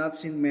have not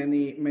seen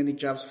many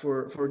jobs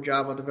for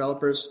Java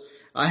developers.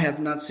 I have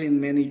not seen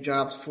many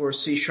jobs for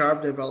C#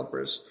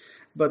 developers.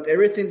 But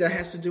everything that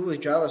has to do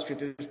with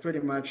JavaScript is pretty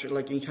much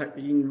like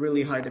in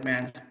really high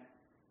demand.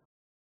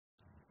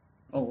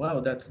 Oh, wow,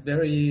 that's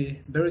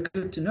very, very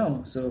good to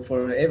know. So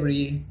for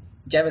every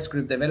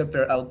JavaScript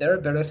developer out there,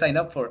 better sign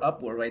up for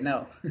Upwork right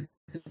now.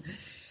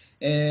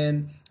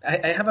 And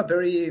I have a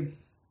very,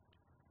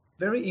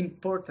 very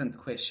important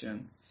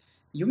question.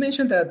 You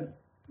mentioned that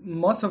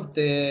most of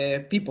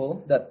the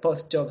people that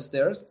post jobs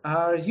there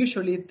are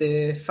usually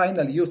the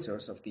final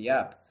users of the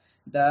app.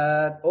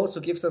 That also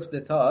gives us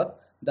the thought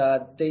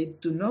that they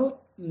do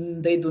not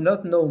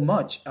know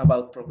much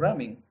about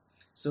programming.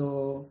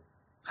 So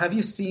have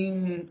you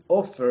seen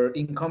offer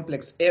in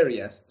complex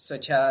areas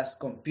such as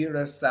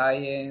computer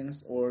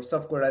science or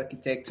software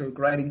architecture,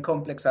 writing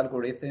complex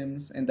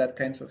algorithms and that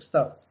kinds of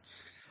stuff?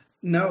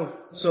 No.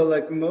 So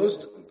like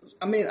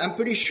I mean, I'm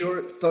pretty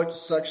sure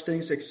such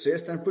things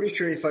exist. I'm pretty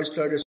sure if I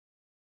started,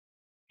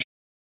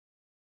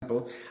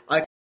 I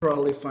could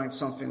probably find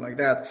something like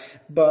that.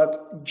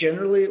 But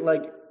generally,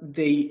 like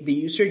the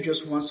user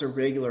just wants a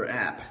regular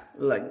app.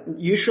 Like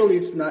usually,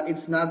 it's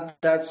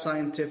not that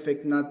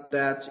scientific, not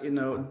that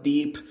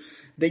deep.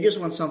 They just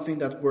want something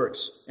that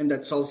works and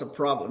that solves a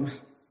problem.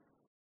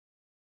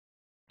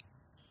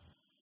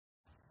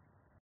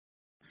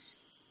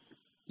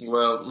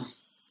 Well,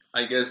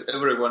 I guess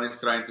everyone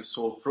is trying to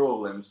solve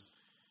problems.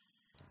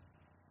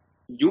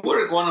 You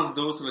were one of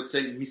those, let's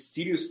say,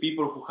 mysterious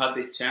people who had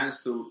the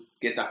chance to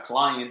get a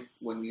client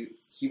when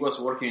he was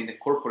working in the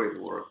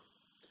corporate world.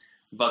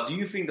 But do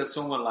you think that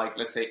someone like,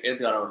 let's say,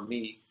 Edgar or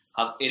me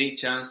had any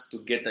chance to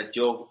get a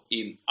job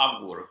in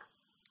Upwork?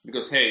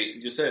 Because, hey,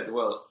 you said,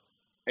 well,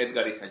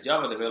 Edgar is a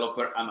Java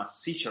developer, I'm a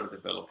C#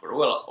 developer.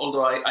 Well,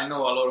 although I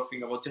know a lot of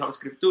things about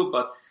JavaScript too,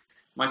 but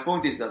my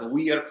point is that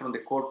we are from the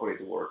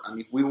corporate world.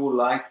 And if we would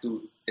like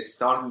to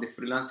start in the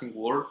freelancing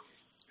world,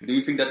 do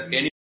you think that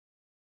anyone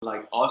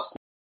like us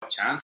could have a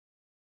chance?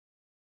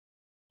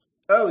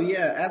 Oh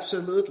yeah,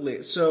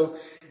 absolutely. So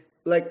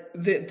like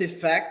the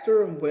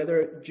factor on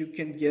whether you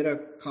can get a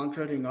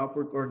contract in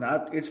Upwork or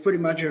not, it's pretty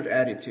much your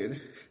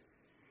attitude.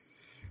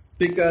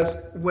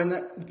 Because when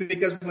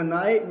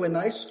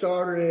I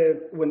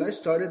started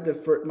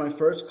my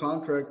first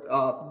contract,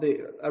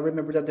 I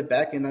remember that the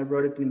backend I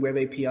wrote it in Web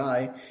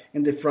API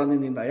and the front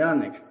end in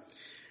Ionic.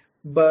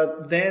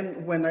 But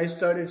then when I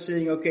started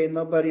seeing, okay,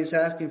 nobody's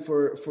asking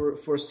for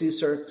C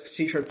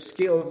sharp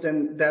skills,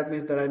 then that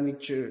means that I need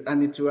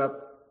to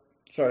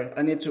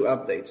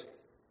update.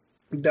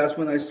 That's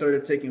when I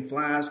started taking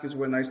Flask, is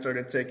when I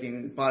started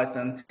taking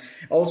Python.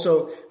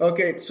 Also,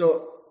 okay,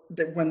 so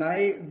when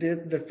I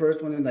did the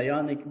first one in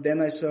Ionic,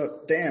 then I saw,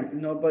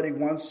 damn, nobody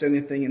wants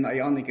anything in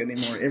Ionic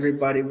anymore.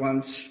 Everybody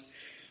wants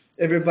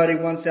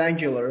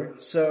Angular.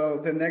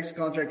 So the next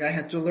contract, I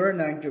had to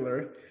learn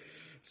Angular.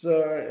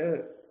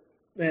 So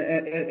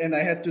and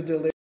I had to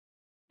delete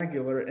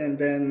Angular, and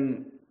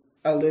then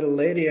a little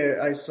later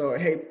I saw,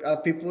 hey,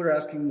 people are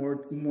asking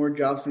more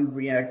jobs in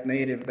React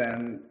Native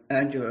than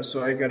Angular,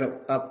 so I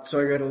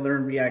gotta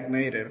learn React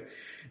Native.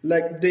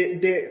 Like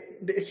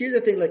here's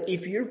the thing, like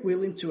if you're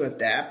willing to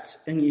adapt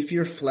and if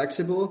you're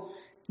flexible,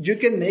 you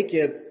can make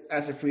it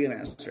as a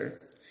freelancer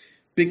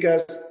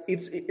because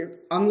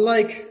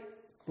unlike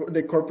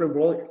the corporate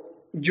world.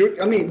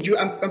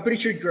 I'm pretty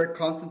sure you're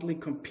constantly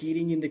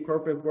competing in the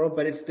corporate world,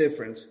 but it's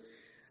different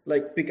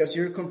like because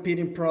you're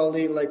competing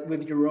probably like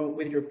with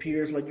your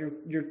peers, like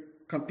you're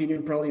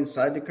competing probably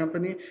inside the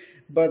company,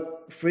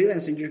 but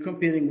freelancing you're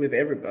competing with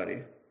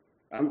everybody.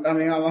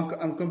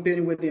 I'm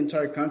competing with the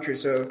entire country,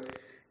 so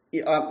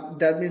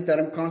that means that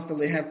I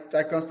constantly have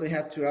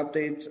to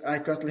update. I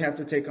constantly have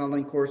to take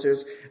online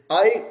courses.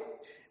 I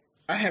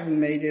haven't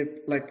made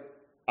it like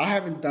I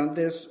haven't done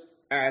this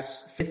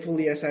as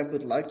faithfully as I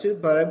would like to,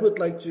 but I would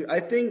like to. I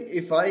think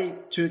if I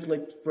took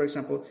like, for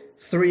example,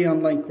 3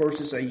 online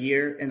courses a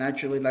year and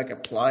actually like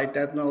applied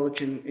that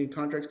knowledge in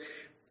contracts,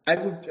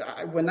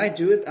 when I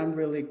do it,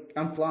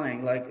 I'm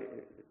flying. Like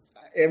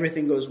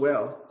everything goes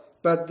well.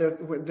 But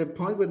the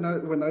point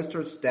when I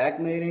start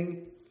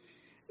stagnating,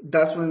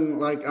 that's when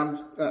like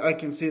I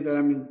can see that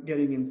I'm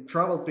getting in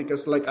trouble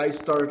because like I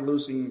start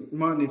losing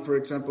money. For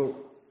example,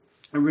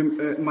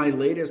 my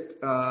latest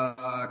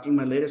in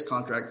my latest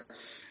contract,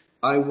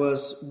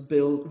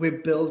 we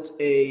built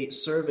a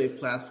survey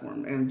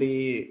platform, and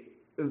the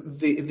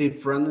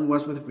front end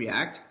was with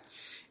React,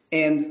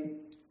 and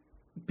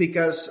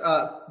because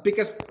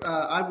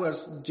I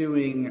was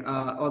doing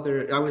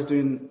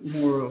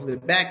more of the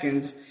back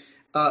end.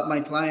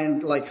 My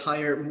client like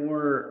hired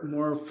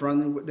more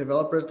front end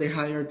developers. They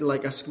hired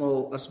like a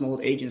small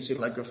agency,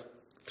 like of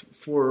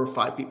 4 or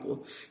 5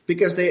 people,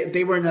 because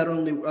they were not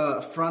only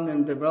front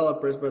end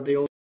developers, but they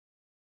also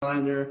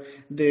designer.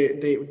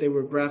 They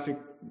were graphic.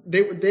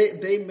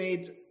 They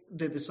made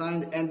the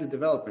design and the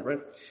development,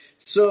 right?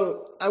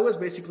 So I was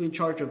basically in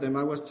charge of them.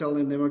 I was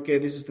telling them, okay,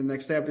 this is the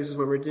next step. This is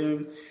what we're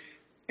doing.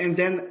 And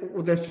then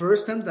the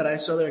first time that I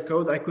saw their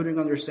code, I couldn't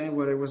understand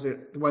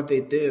what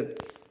they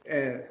did.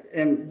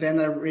 And then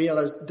I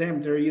realized,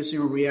 damn, they're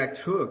using React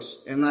hooks,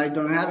 and I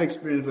don't have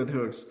experience with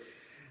hooks.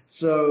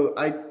 So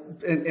I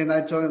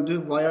told him,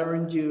 dude, why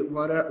aren't you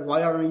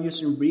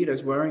using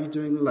Redux? Why aren't you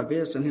doing it like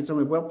this? And he told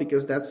me, well,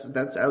 because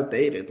that's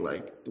outdated.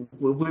 Like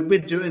we've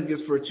been doing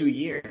this for 2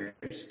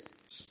 years.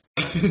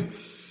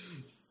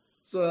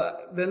 So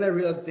then I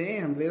realized,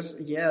 damn, this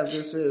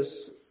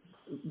is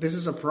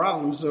a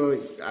problem. So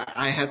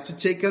I had to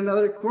take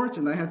another course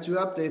and I had to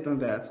update on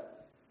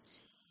that.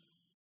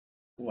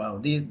 Wow,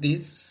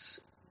 this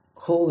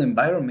whole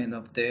environment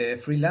of the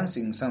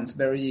freelancing sounds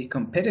very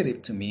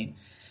competitive to me.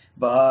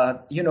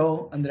 But,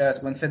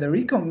 Andreas, when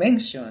Federico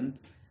mentioned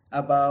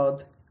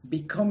about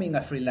becoming a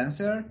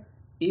freelancer,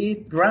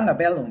 it rang a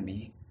bell on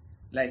me.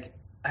 Like,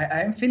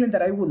 I'm feeling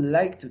that I would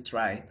like to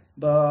try,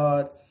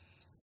 but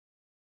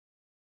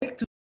I'd like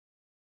to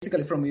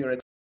basically from your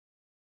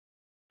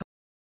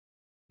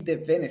the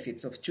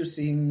benefits of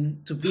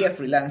choosing to be a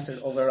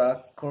freelancer over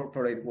a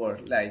corporate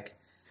world. Like,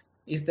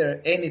 Is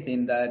there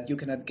anything that you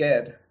cannot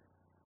get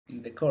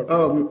in the corporate?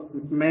 Oh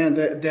man,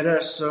 there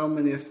are so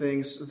many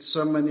things,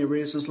 so many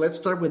reasons. Let's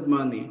start with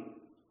money,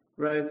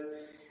 right?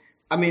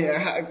 I mean,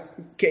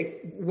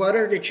 okay, what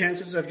are the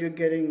chances of you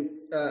getting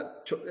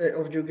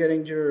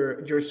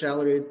your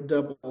salary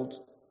doubled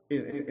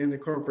in the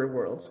corporate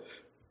world?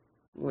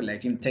 Oh,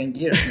 like in 10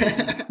 years,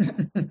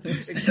 maybe.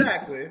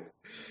 Exactly,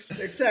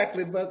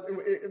 exactly. But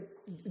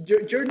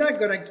you're not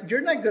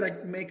gonna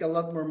make a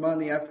lot more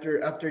money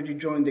after you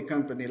join the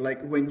company.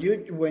 Like when you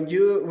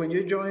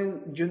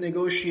join, you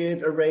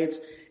negotiate a rate,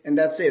 and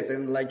that's it.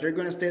 And like you're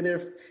gonna stay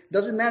there.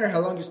 Doesn't matter how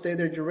long you stay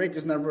there. Your rate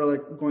is not really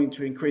going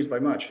to increase by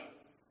much.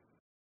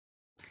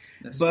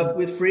 That's But true.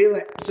 with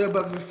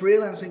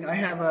freelancing, I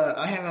have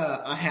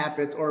a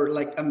habit or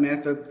like a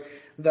method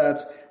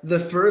that the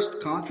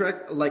first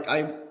contract, like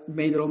I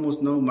made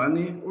almost no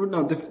money, or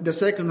no, the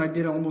second I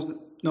did almost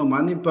no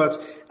money.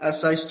 But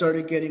as I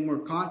started getting more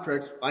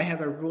contracts, I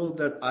have a rule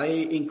that I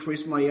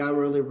increase my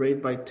hourly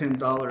rate by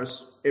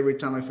 $10 every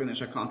time I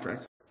finish a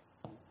contract,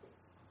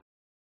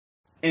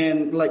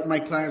 and like my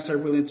clients are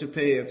willing to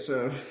pay it.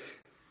 So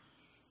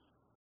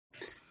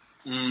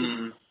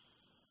Mm,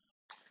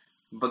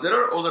 but there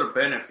are other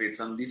benefits,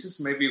 and this is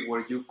maybe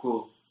where you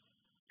could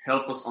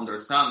help us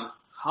understand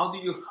how do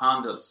you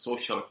handle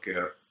social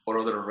care or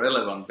other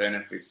relevant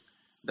benefits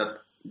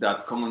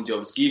that common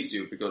jobs gives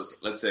you. Because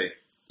let's say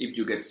if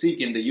you get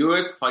sick in the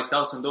US,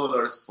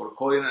 $5,000 for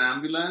calling an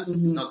ambulance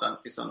is mhm.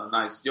 not it's not a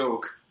nice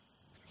joke.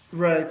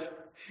 Right.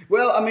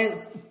 Well, I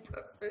mean,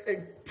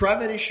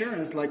 private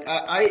insurance, like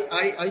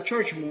I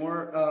charge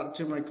more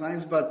to my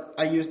clients, but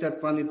I use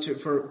that money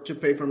to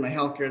pay for my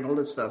healthcare and all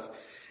that stuff.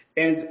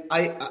 And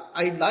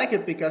I like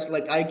it because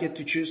like I get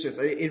to choose it.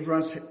 It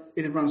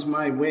runs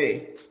my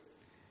way.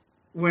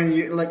 When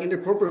you like in the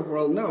corporate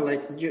world, no,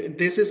 like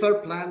this is our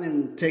plan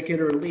and take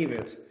it or leave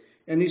it.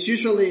 And it's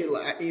usually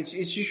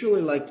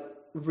like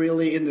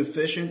really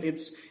inefficient.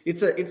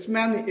 It's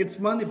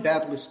money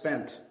badly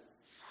spent.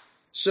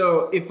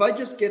 So if I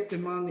just get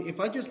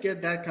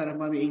that kind of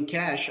money in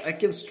cash, I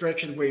can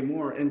stretch it way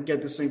more and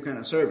get the same kind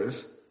of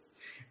service.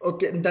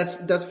 Okay,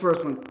 that's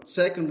first one.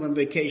 Second one,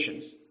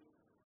 vacations,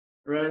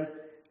 right?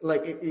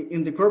 Like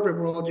in the corporate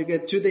world, you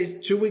get 2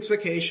 days, 2 weeks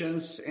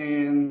vacations,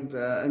 and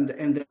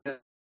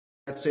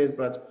that's it.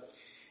 But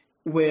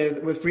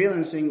with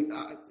freelancing,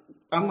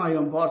 I'm my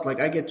own boss.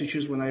 Like I get to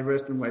choose when I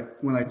rest and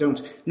when I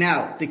don't.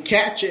 Now the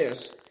catch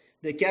is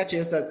that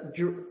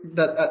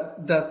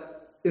that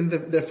in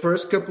the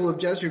first couple of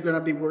jobs you're gonna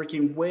be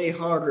working way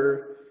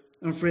harder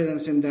on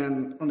freelancing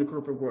than on the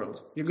corporate world.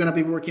 You're gonna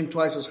be working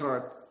twice as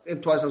hard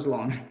and twice as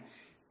long,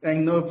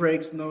 and no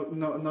breaks, no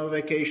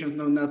vacations,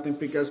 no nothing.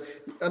 Because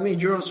I mean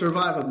you're on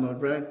survival mode,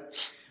 right?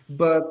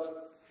 But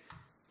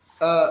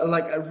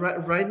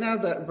right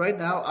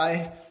now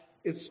I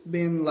it's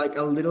been like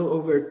a little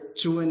over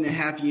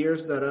 2.5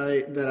 years that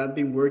I've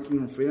been working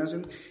on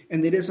freelancing,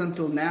 and it is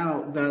until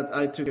now that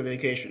I took a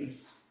vacation.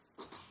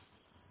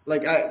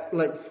 Like I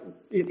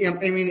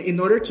mean, in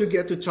order to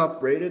get to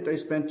top rated, I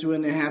spent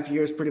 2.5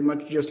 years pretty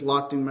much just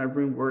locked in my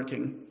room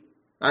working.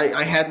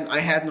 I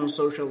had no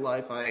social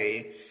life.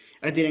 I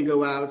didn't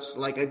go out.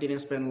 Like I didn't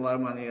spend a lot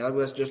of money. I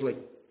was just like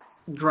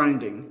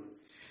grinding.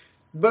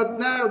 But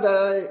now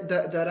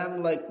that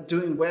I'm like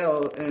doing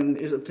well and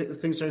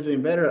things are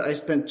doing better, I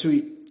spent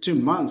 2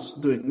 months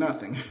doing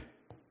nothing.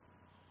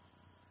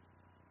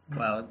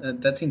 Wow,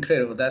 that's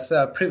incredible. That's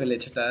a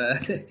privilege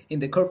that in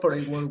the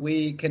corporate world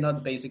we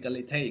cannot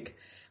basically take.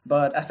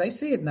 But as I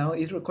see it now,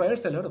 it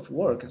requires a lot of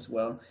work as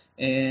well.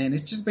 And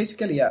it's just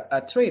basically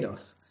a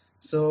trade-off.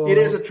 It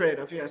is So a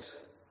trade-off, yes.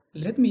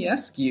 let me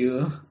ask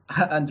you,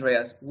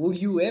 Andreas, will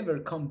you ever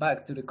come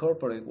back to the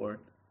corporate world?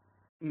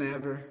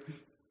 Never,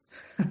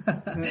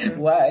 never,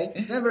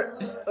 Why? never.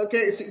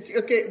 Okay. So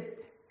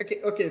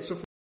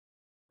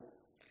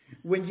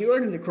when you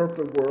are in the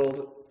corporate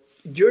world,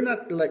 you're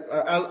not like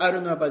I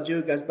don't know about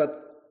you guys,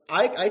 but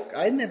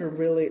I never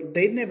really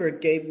they never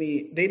gave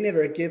me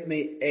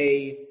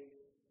a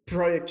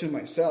project to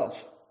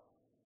myself.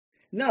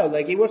 No,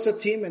 like it was a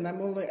team, and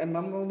I'm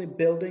only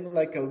building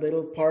like a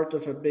little part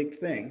of a big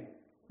thing,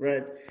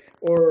 right?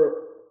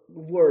 Or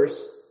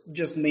worse,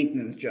 just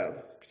maintenance job,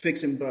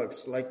 fixing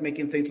bugs, like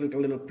making things look a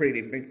little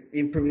pretty,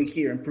 improving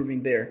here,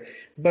 improving there.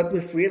 But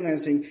with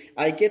freelancing,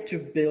 I get to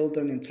build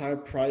an entire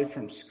project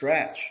from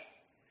scratch,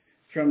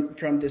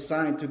 from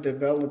design to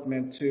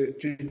development to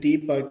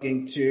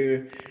debugging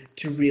to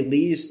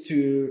release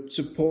to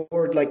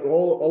support, like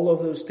all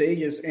of those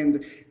stages.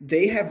 And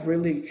they have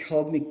really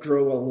helped me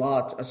grow a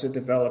lot as a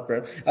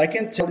developer. I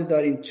can tell you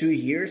that in 2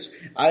 years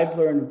I've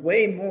learned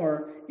way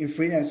more in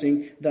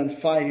freelancing than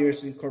 5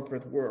 years in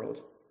corporate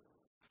world.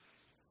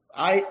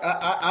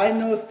 I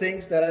know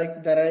things that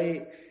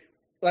I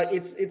like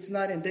it's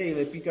night and day,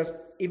 like because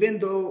even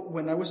though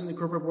when I was in the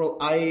corporate world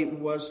I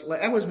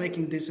was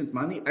making decent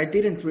money, I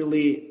didn't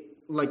really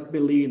like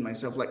believe in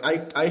myself. Like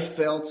I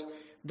felt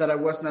that I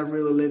was not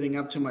really living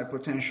up to my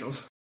potential.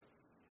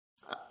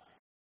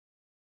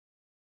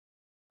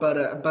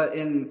 but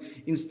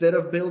instead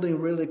of building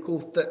really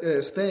cool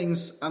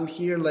things, I'm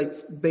here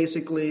like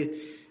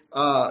basically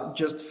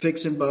just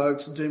fixing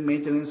bugs, doing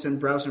maintenance, and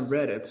browsing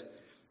Reddit.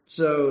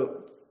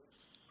 So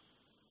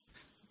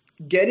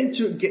get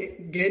into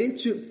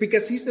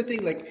because here's the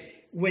thing,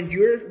 like when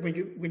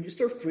you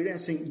start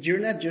freelancing, you're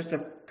not just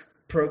a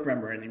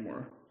programmer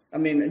anymore. I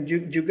mean,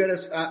 you gotta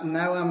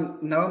now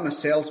I'm a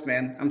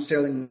salesman. I'm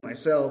selling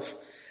myself.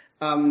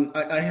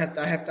 I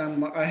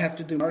have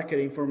to do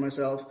marketing for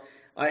myself.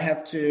 I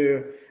have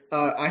to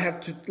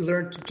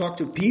learn to talk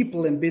to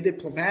people and be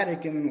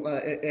diplomatic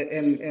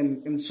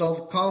and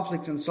solve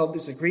conflicts and solve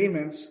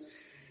disagreements.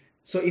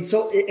 So it's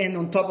all, and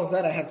on top of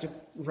that, I have to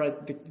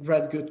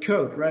write good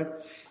code, right?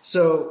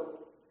 So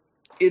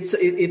it's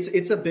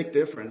a big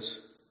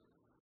difference.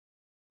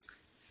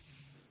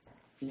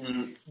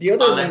 The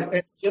other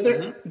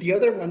one, the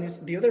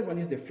other one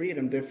is the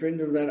freedom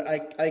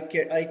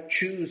that I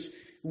choose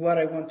what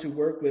I want to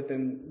work with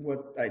and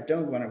what I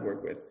don't want to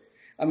work with.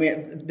 I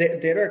mean,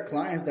 there are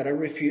clients that I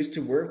refuse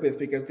to work with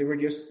because they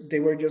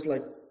were just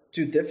like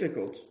too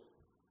difficult.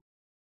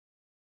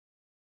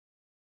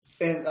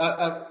 And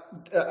I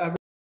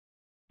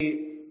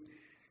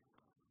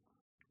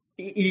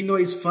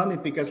it's funny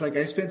because like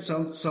I spent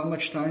so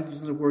much time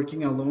just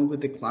working alone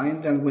with the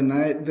client, and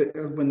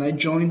when I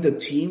joined the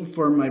team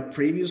for my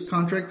previous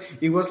contract,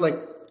 it was like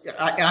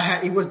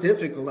it was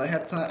difficult. I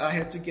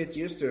had to get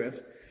used to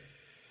it.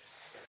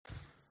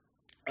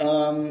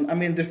 I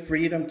mean the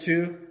freedom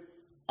too.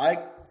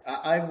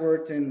 I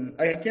worked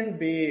I can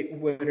be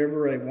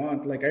wherever I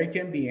want. Like I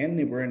can be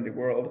anywhere in the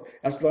world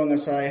as long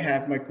as I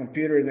have my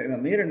computer and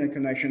an internet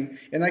connection,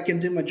 and I can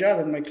do my job,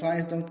 and my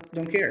clients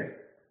don't care.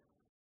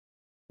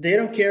 They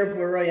don't care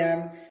where I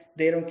am.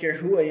 They don't care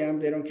who I am.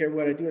 They don't care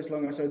what I do as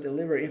long as I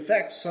deliver. In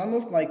fact, some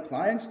of my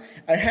clients,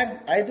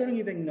 I don't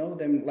even know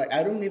them. Like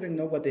I don't even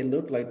know what they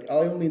look like. I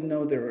only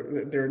know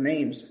their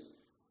names,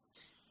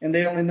 and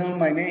they only know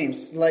my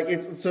names. Like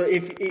it's so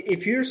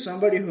if you're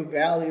somebody who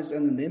values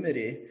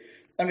anonymity,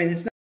 I mean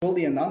it's not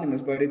fully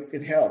anonymous, but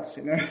it helps,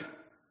 you know.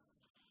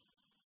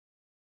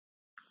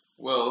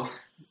 Well,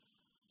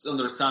 it's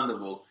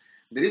understandable.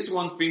 There is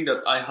one thing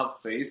that I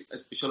have faced,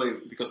 especially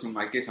because in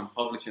my case I'm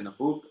publishing a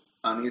book,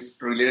 and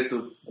it's related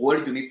to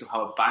where you need to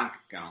have a bank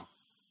account.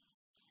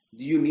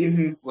 Do you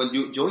need, when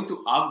you join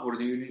to Upwork,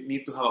 do you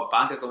need to have a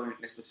bank account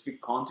in a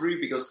specific country?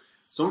 Because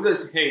some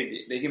guys,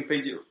 hey, they can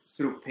pay you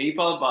through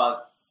PayPal,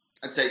 but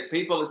I'd say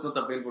PayPal is not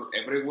available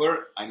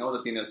everywhere. I know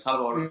that in El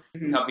Salvador,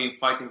 we have been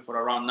fighting for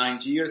around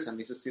 9 years, and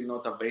this is still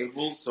not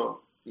available.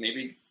 So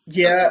maybe...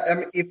 Yeah, I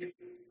mean,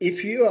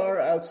 if you are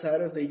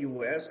outside of the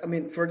U.S., I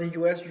mean, for the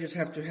U.S., you just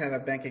have to have a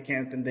bank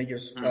account, and they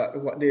just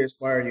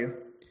wire you.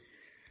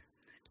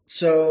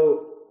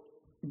 So,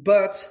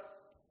 but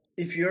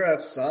if you're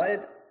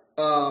outside,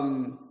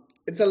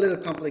 it's a little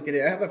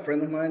complicated. I have a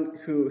friend of mine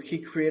who he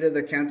created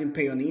an account in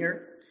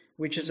Payoneer,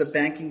 which is a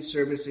banking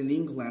service in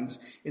England,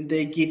 and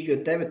they give you a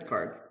debit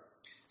card.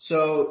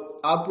 So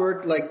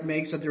Upwork like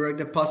makes a direct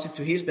deposit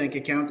to his bank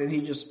account, and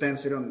he just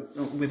spends it on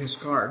with his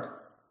card.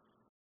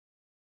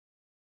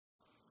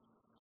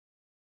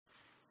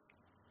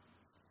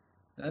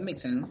 That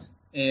makes sense.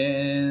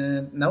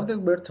 And now that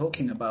we're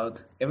talking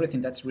about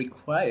everything that's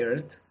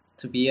required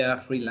to be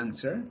a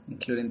freelancer,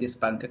 including these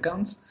bank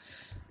accounts,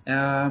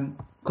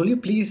 could you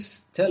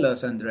please tell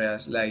us,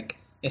 Andreas, like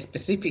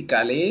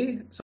specifically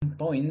some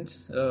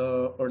points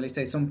or let's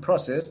say some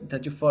process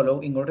that you follow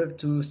in order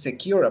to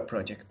secure a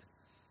project?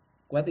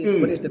 What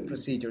is the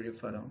procedure you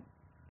follow?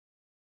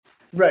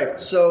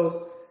 Right.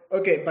 So,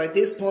 okay, by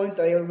this point,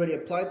 I already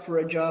applied for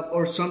a job,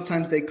 or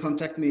sometimes they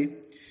contact me.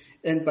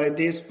 And by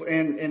this,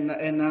 and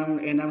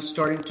I'm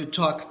starting to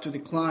talk to the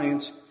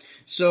client.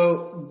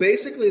 So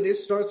basically,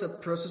 this starts a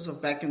process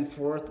of back and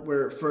forth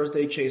where first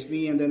they chase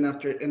me, and then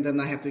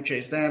I have to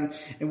chase them,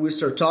 and we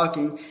start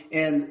talking.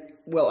 And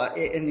well,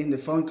 and in the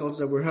phone calls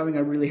that we're having,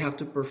 I really have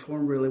to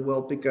perform really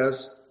well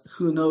because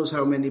who knows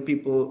how many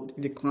people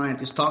the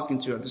client is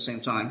talking to at the same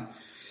time.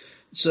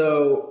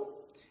 So,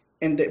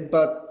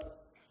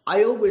 but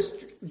I always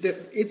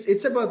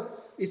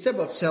it's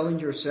about selling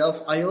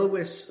yourself. I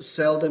always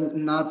sell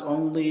them not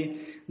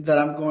only that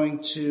I'm going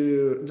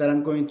to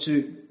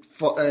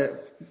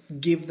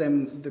give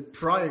them the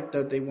product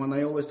that they want.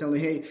 I always tell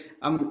them, hey,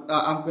 I'm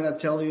going to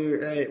tell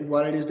you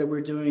what it is that we're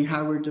doing,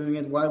 how we're doing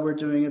it, why we're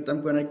doing it.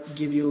 I'm going to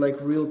give you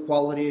like real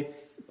quality.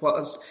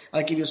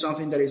 I'll give you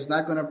something that is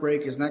not going to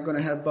break, it's not going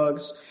to have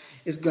bugs,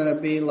 it's going to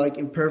be like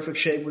in perfect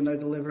shape when I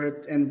deliver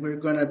it, and we're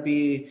going to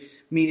be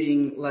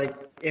meeting like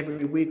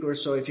every week or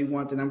so if you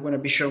want, and I'm going to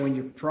be showing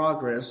you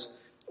progress.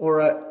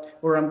 Or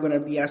I'm going to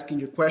be asking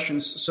you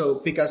questions. So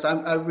because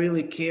I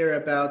really care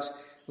about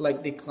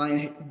like the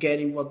client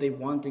getting what they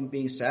want and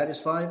being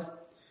satisfied.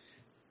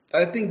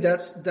 I think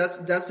that's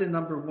the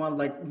number one,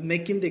 like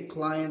making the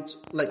client,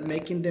 like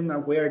making them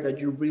aware that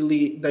you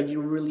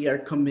really are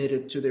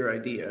committed to their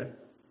idea.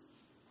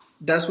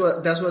 That's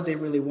what they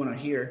really want to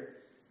hear.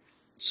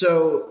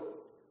 So,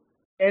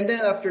 And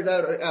then after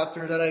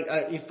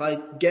that, if I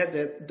get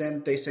it,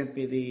 then they send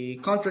me the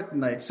contract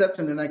and I accept,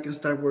 and then I can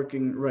start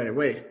working right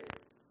away.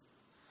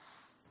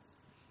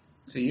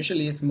 So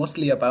usually it's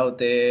mostly about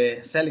the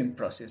selling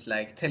process,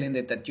 like telling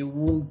them that you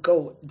will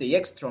go the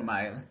extra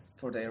mile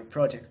for their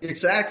project.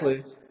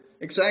 Exactly.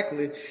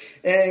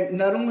 And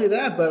not only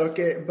that,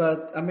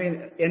 but I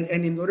mean, and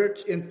in order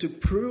to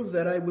prove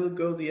that I will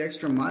go the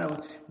extra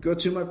mile, go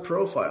to my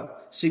profile,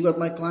 see what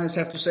my clients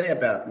have to say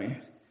about me.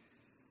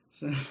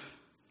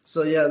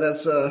 So yeah,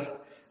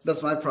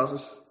 that's my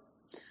process.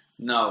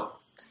 Now,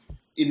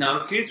 in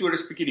our case, we're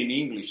speaking in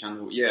English,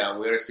 and yeah,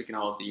 we're speaking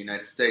about the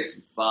United States.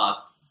 But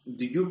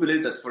do you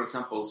believe that, for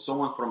example,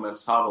 someone from El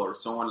Salvador,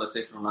 someone, let's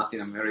say, from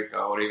Latin America,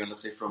 or even,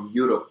 let's say, from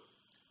Europe,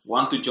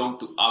 want to jump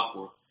to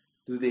Upwork?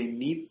 Do they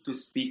need to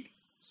speak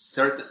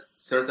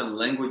certain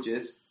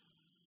languages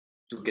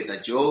to get a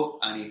job?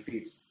 And if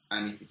it's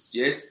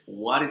yes,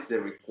 what is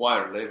the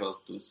required level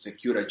to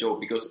secure a job?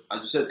 Because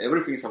as you said,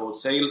 everything is about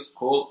sales,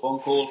 phone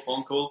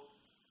call.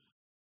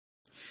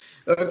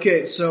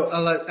 Okay, so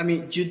I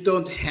mean, you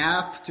don't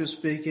have to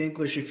speak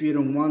English if you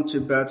don't want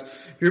to, but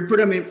you're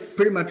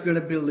pretty much going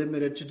to be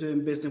limited to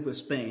doing business with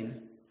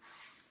Spain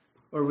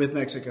or with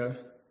Mexico.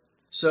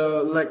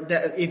 So like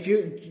that, if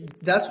you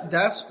that's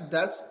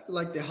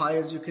like the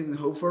highest you can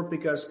hope for,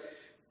 because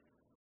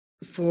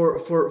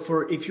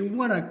for if you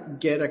want to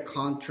get a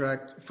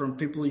contract from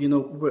people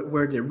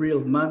where the real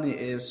money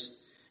is,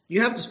 you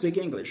have to speak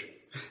English.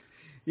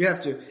 You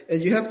have to,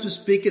 and you have to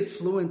speak it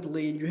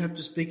fluently. You have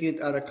to speak it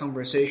at a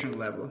conversation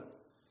level,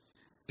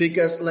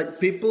 because like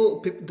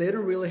people they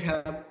don't really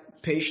have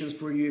patience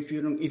for you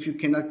if you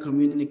cannot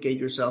communicate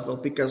yourself well,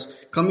 because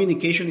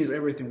communication is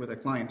everything with a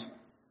client.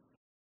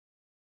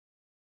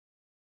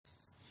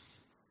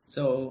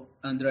 So,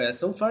 Andrea,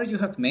 so far you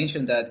have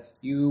mentioned that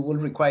you will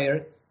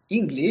require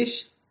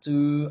English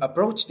to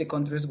approach the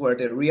countries where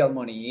the real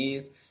money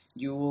is.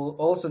 You will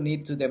also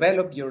need to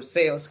develop your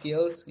sales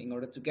skills in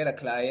order to get a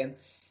client.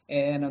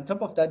 And on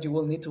top of that, you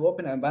will need to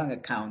open a bank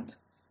account.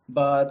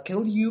 But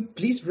can you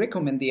please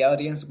recommend the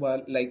audience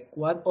what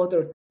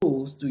other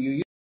tools do you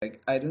use?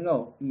 Like, I don't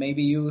know,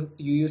 maybe you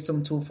use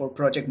some tool for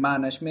project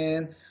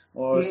management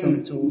or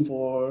some tool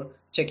for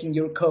checking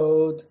your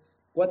code.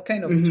 What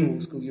kind of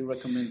tools could you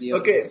recommend the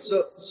audience?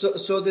 Okay,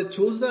 so the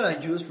tools that I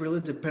use really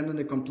depend on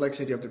the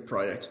complexity of the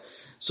project.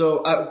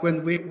 So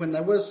when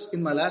I was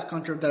in my last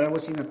contract that I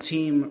was in a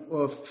team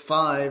of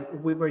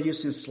 5, we were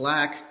using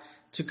Slack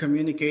to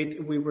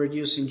communicate. We were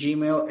using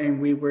Gmail, and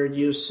we were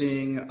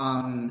using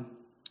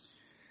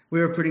we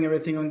were putting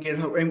everything on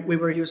GitHub, and we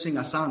were using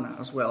Asana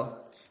as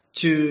well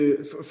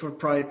for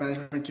project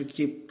management to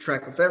keep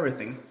track of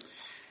everything.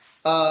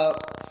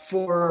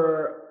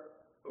 For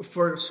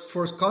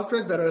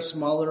contracts that are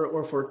smaller,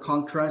 or for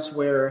contracts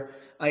where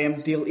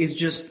it's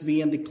just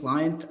me and the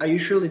client, I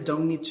usually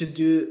don't need to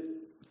do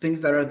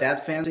things that are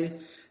that fancy,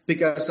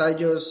 because I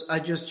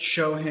just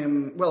show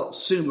him, well,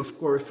 Zoom of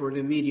course for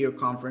the video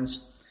conference,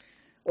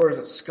 or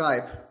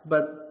Skype,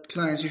 but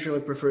clients usually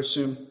prefer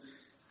Zoom.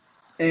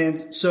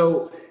 And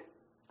so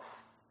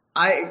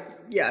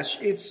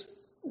it's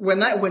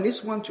when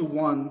it's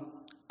one-to-one,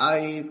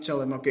 I tell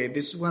them, okay,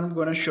 this is what I'm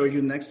going to show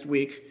you next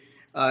week.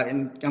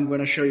 And I'm going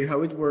to show you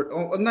how it works.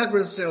 Or not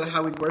necessarily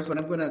how it works, but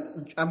I'm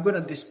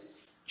gonna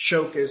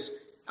showcase.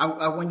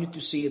 I want you to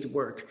see it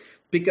work,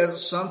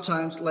 because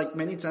sometimes, like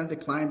many times, the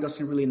client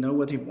doesn't really know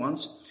what he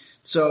wants.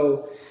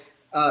 So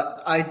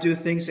I do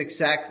things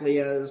exactly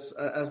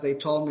as they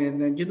told me,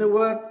 and then, you know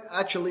what?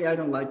 Actually, I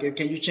don't like it.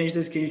 Can you change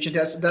this? Can you change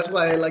that? That's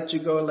why I like to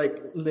go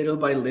like little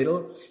by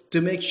little,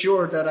 to make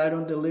sure that I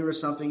don't deliver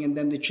something and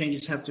then the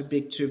changes have to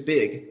be too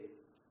big.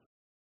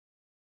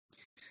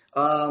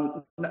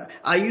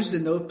 I use the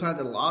Notepad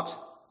a lot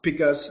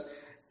because,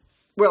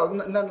 well,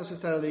 not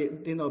necessarily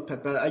the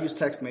Notepad, but I use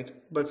TextMate,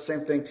 but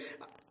same thing,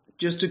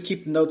 just to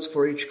keep notes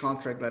for each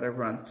contract that I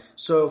run.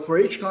 So for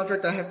each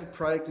contract, I have the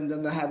project, and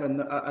then I have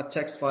a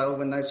text file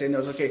when I say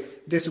notes. Okay,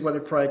 this is what the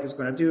project is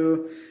going to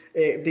do.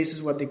 This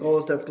is what the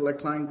goals that the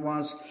client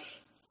wants.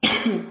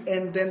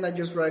 And then I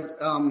just write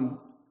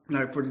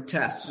for the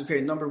tasks.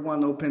 Okay, number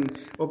 1, open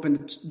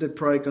the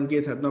project on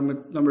GitHub.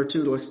 Number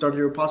 2, like start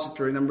your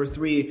repository. Number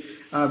 3,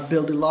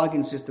 build a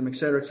login system,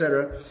 etc.,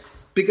 etc.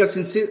 Because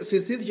since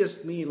it's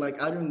just me,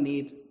 like I don't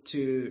need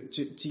to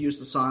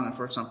use Asana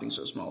for something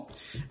so small.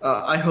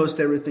 I host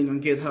everything on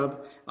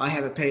GitHub. I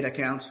have a paid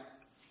account.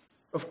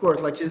 Of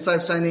course, like since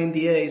I've signed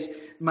NDAs,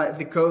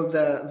 the code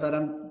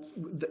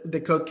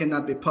the code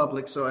cannot be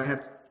public, so I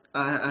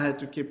had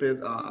to keep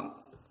it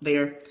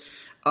there.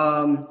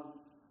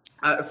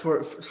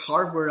 For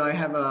hardware, I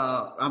have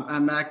a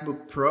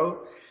MacBook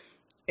Pro,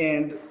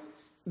 and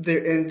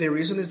the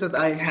reason is that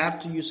I have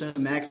to use a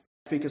Mac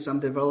because I'm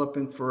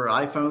developing for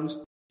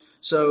iPhones.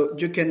 So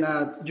you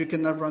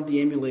cannot run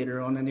the emulator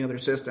on any other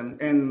system,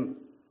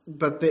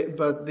 but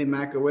the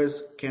Mac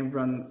OS can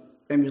run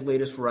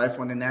emulators for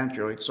iPhone and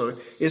Android, so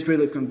it's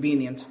really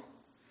convenient.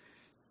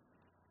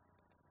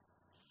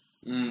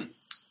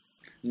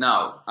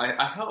 Now,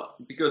 I have,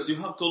 because you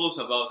have told us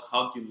about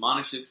how do you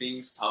manage the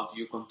things, how do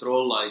you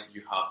control, like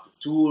you have the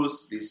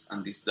tools, this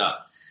and this, that.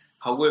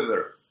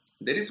 However,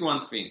 there is one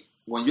thing.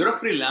 When you're a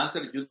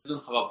freelancer, you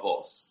don't have a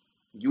boss.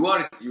 You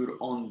are your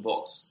own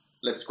boss.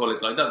 Let's call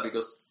it like that,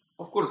 because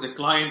of course the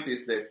client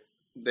is the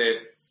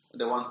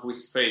one who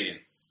is paying.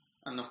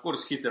 And of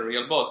course he's the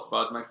real boss.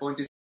 But my point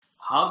is,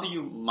 how do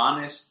you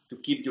manage to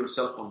keep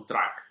yourself on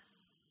track?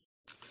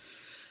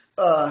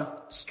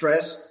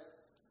 Stress.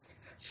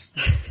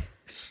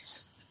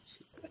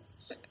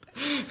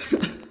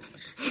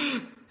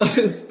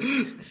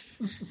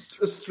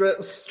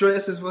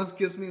 Stress is what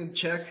keeps me in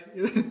check.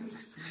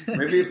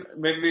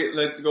 maybe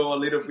let's go a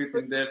little bit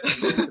in depth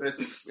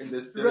in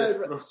the stress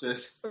Right.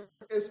 process.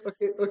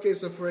 Okay.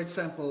 So for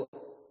example,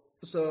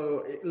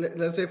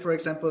 let's say for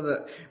example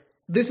that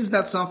this is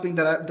not something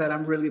that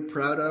I'm really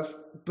proud of,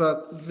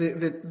 but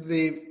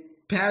the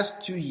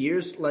past 2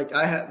 years, like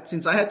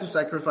since I had to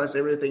sacrifice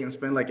everything and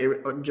spend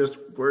just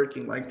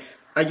working, like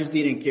I just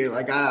didn't care.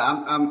 Like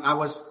I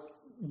was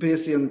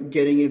busy on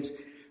getting it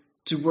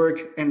to work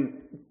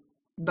and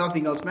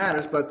nothing else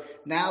matters. But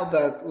now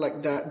that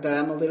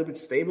I'm a little bit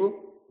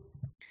stable,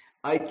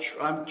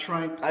 I'm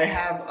trying. I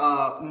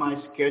have my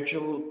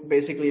schedule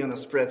basically on a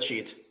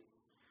spreadsheet,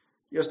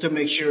 just to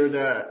make sure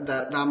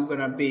that I'm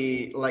gonna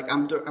be like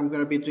I'm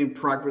gonna be doing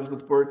progress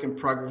with work and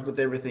progress with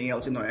everything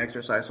else,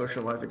 exercise,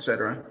 social life,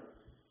 etc.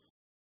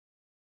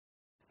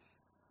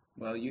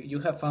 Well, you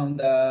have found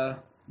a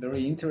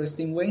very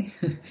interesting way.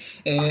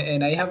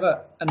 And I have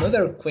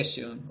another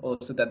question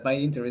also that might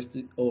interest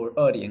our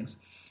audience.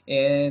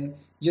 And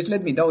just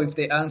let me know if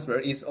the answer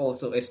is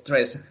also a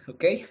stress,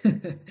 okay?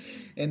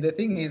 And the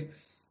thing is,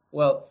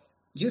 well,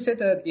 you said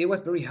that it was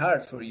very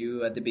hard for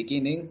you at the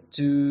beginning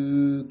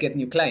to get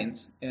new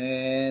clients.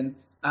 And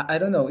I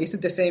don't know, is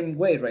it the same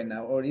way right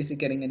now, or is it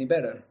getting any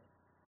better?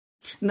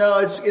 No,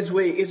 it's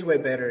way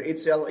better.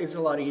 It's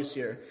a lot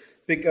easier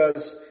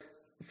because,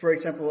 for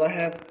example, I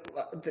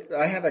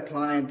have a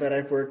client that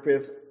I've worked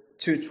with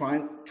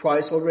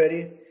twice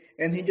already,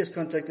 and he just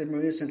contacted me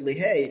recently.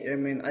 Hey, I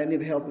mean, I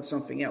need help with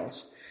something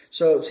else.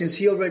 So since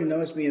he already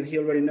knows me and he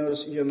already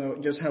knows,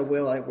 just how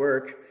well I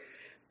work,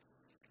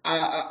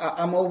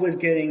 I'm always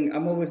getting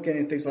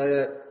things like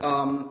that.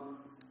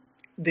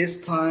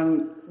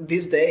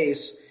 These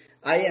days,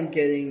 I am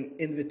getting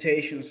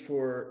invitations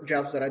for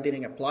jobs that I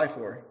didn't apply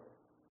for.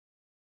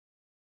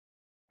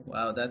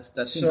 Wow, that's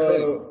incredible.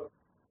 So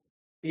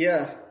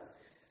yeah.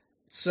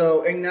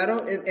 So and not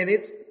only and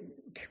it's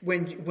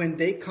when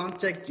they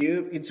contact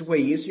you, it's way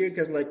easier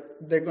because like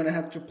they're gonna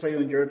have to play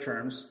on your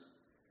terms.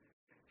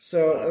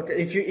 So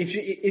okay,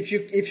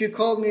 if you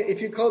call me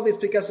it's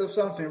because of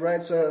something,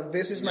 right? So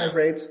this is my Yeah.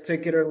 rate,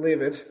 take it or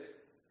leave it.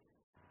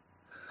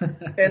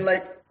 And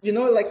like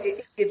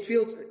it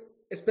feels,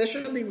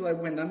 especially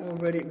like when I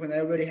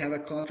already have a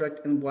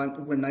contract and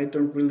when I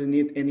don't really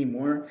need any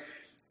more,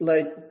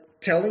 like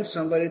telling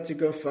somebody to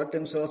go fuck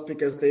themselves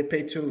because they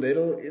pay too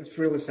little, it's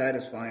really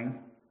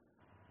satisfying.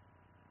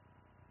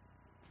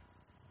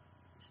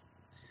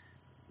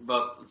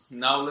 But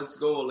now let's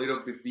go a little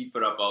bit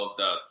deeper about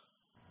that.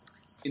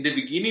 In the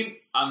beginning,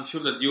 I'm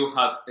sure that you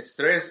had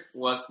stress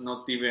was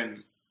not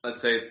even,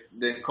 let's say,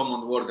 the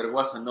common word. There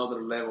was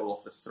another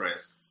level of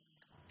stress.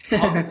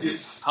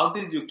 How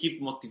did you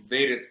keep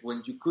motivated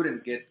when you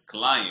couldn't get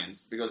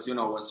clients? Because when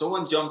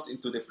someone jumps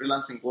into the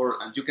freelancing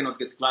world and you cannot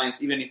get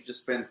clients, even if you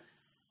spend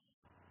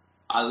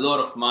a lot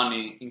of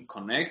money in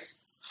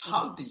connects,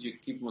 how did you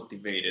keep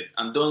motivated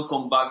and don't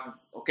come back?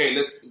 Okay,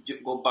 let's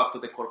go back to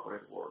the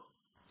corporate world.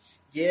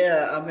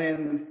 Yeah, I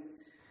mean,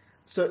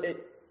 so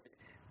it,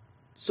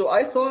 so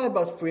I thought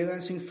about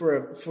freelancing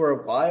for a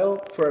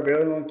while, for a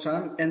very long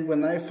time, and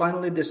when I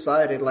finally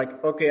decided,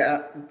 like, okay,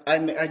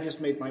 I just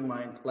made my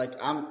mind. Like,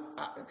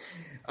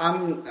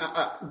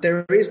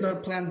 there is no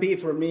plan B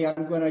for me.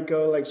 I'm gonna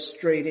go like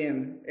straight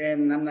in,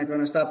 and I'm not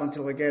gonna stop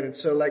until I get it.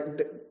 So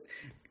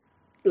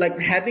like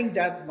having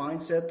that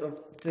mindset of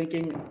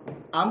thinking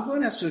I'm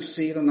gonna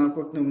succeed on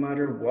Upwork no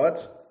matter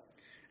what.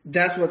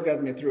 That's what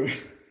got me through.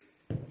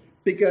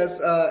 Because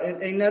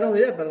and not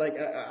only that, but like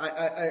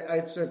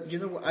I said,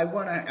 I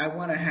wanna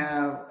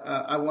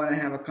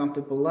have a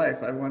comfortable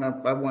life. I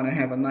wanna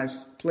have a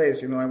nice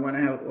place. I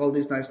wanna have all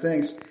these nice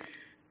things,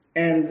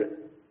 and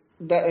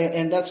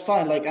that's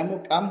fine. Like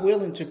I'm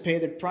willing to pay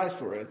the price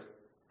for it.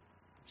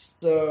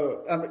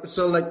 So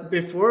like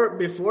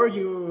before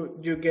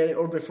you get it,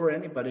 or before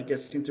anybody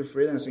gets into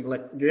freelancing,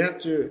 like you have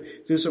to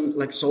do some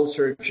like soul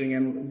searching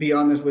and be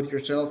honest with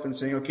yourself and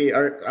saying, okay,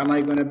 am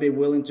I gonna be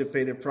willing to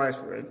pay the price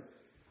for it?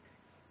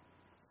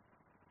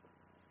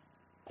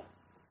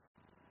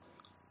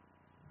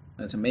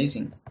 That's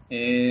amazing.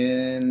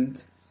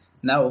 And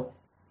now,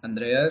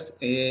 Andreas,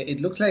 it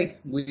looks like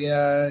we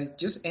are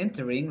just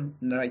entering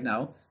right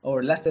now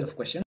our last set of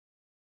questions.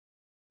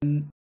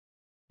 The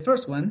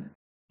first one,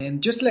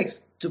 and just like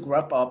to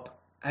wrap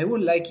up, I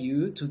would like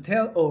you to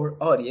tell our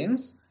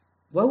audience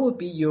what would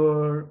be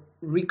your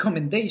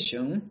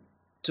recommendation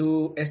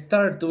to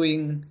start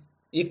doing,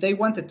 if they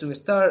wanted to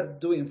start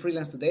doing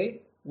freelance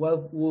today,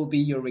 what would be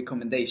your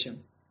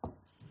recommendation?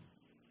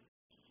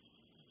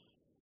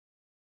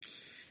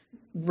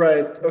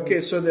 Right. Okay.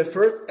 So the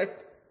first,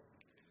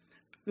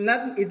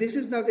 not this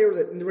is not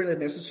really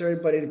necessary,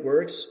 but it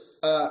works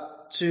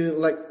to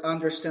like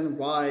understand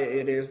why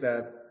it is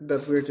that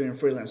we're doing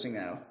freelancing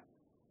now.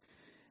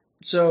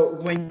 So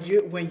when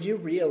you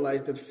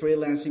realize that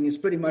freelancing is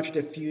pretty much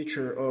the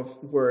future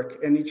of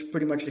work and it's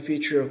pretty much the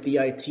future of the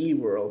IT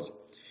world,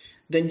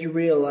 then you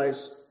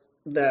realize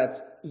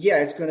that yeah,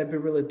 it's going to be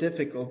really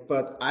difficult,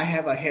 but I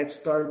have a head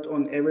start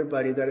on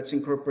everybody that is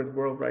in corporate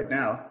world right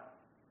now.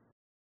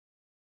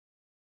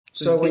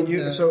 So you So when think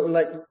you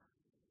that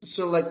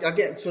so like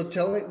again, so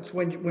telling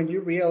when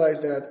you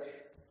realize that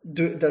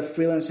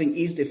freelancing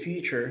is the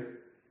future,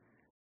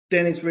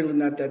 then it's really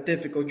not that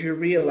difficult. You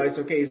realize,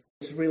 okay,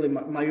 it's really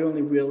my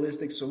only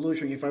realistic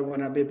solution if I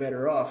want to be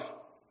better off.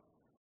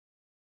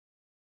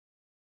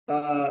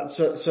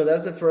 So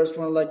that's the first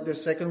one. Like the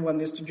second one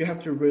is you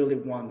have to really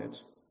want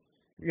it.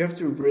 You have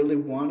to really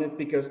want it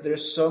because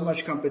there's so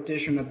much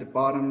competition at the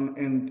bottom,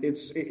 and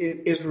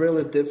it's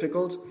really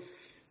difficult.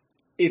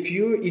 If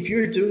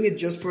you're doing it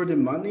just for the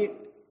money,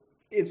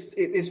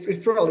 it's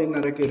probably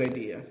not a good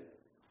idea.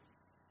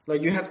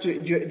 Like you have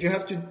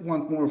to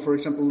want more. For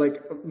example,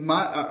 like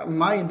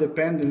my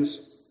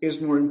independence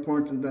is more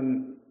important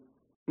than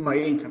my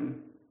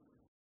income.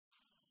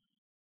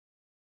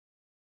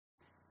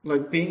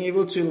 Like being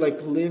able to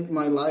like live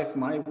my life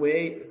my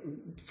way,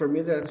 for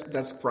me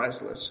that's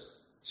priceless.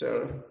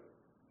 So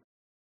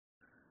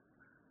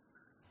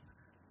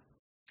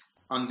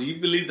And do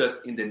you believe that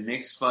in the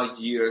next 5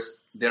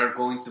 years there are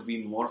going to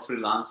be more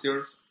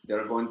freelancers?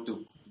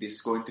 This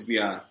is going to be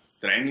a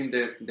trend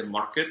in the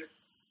market?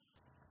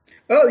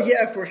 oh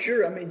yeah, for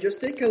sure. I mean,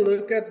 just take a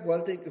look at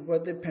what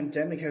the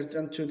pandemic has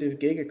done to the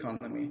gig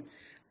economy.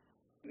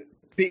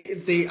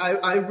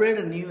 I read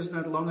a news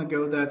not long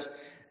ago that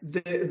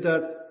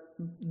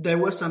there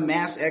was a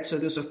mass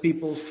exodus of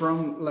people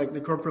from like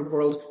the corporate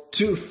world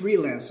to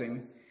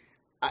freelancing.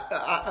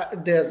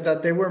 That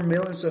there were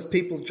millions of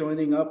people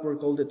joining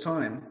Upwork all the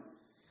time.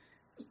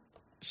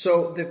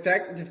 So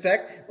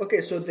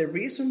okay, so the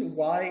reason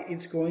why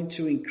it's going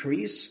to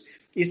increase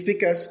is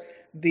because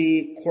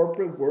the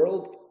corporate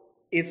world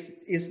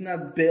it's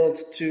not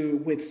built to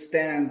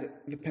withstand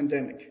the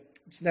pandemic.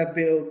 It's not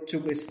built to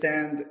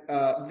withstand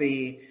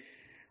the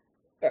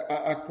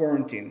a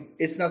quarantine.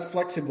 It's not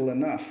flexible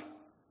enough.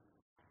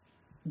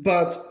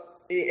 But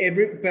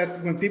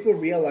when people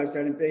realize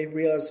that, they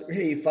realize,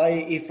 hey,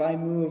 if I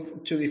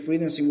move to the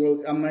freelancing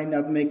world, I might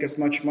not make as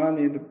much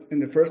money in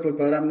the first place,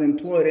 but I'm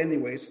employed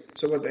anyways.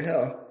 So what the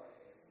hell?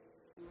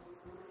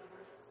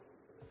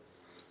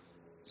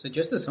 so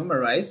just to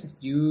summarize,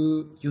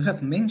 you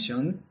have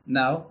mentioned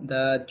now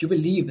that you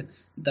believe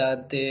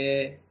that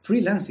the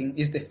freelancing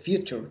is the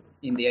future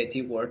in the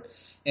IT world,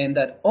 and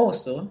that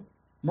also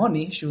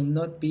money should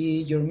not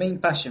be your main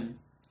passion,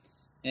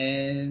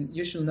 and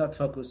you should not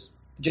focus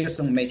just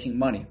on making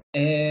money.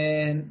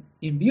 And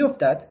in view of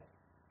that,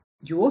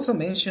 you also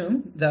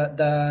mentioned that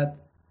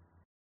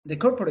the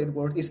corporate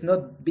world is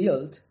not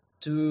built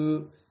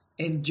to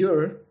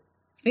endure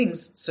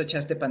things such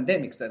as the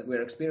pandemics that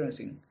we're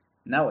experiencing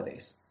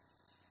nowadays.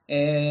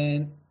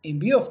 And in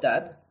view of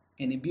that,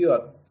 and in view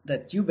of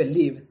that you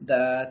believe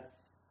that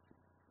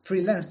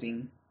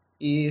freelancing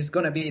is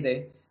going to be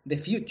the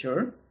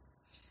future,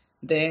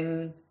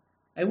 then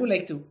I would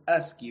like to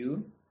ask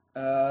you,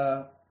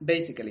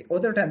 basically,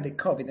 other than the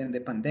COVID and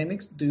the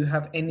pandemics, do you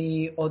have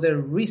any other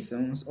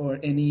reasons or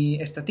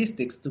any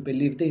statistics to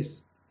believe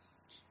this?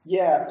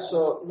 Yeah,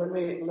 so let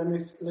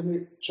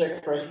me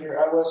check right here.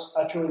 I was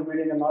actually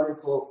reading an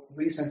article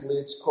recently.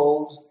 It's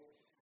called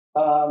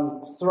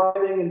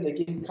 "Thriving in the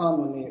Gig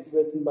Economy,"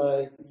 written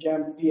by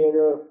Gian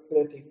Piero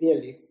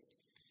Pretiglielli.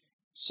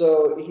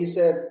 So he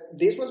said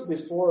this was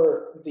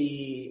before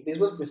the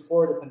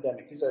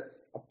pandemic. He said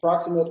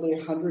approximately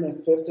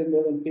 150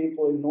 million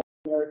people in North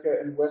America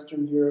and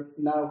Western Europe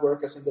now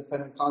work as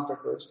independent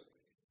contractors,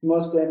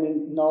 most of them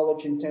in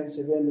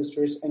knowledge-intensive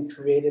industries and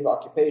creative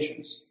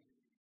occupations.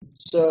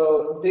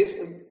 So this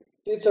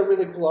it's a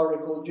really cool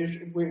article.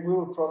 We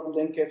will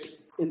probably link it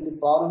in the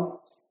bottom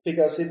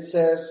because it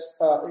says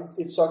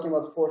it's talking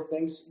about four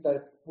things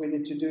that we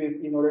need to do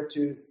in order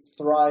to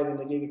thrive in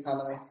the gig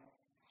economy.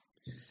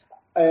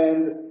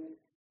 And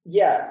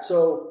yeah,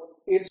 so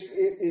it's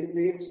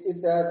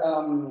that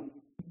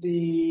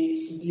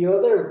the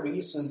other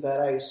reason that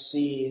I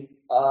see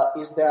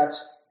is that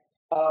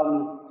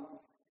um,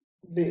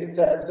 the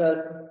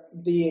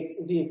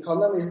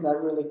economy is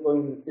not really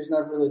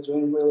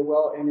doing really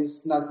well, and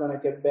it's not going to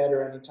get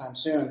better anytime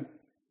soon.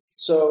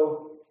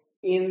 So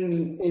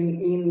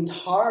in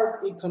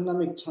hard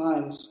economic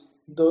times,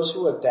 those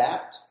who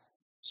adapt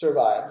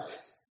survive.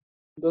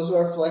 Those who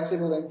are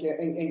flexible and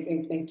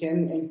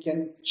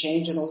can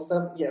change and all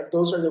stuff, yeah,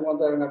 those are the ones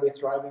that are going to be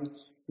thriving.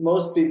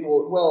 Most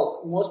people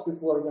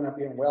are going to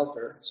be on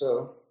welfare.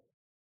 So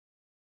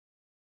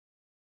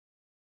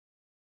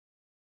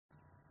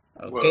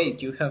Well, Okay,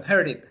 you have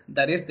heard it.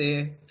 That is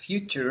the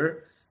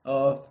future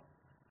of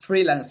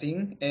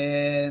freelancing,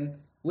 and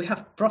we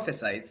have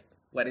prophesied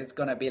what it's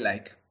gonna be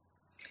like.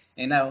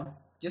 And now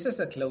just as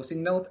a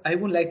closing note, I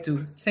would like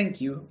to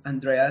thank you,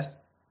 Andreas.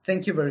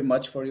 Thank you very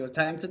much for your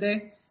time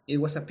today. It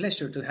was a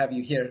pleasure to have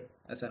you here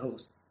as a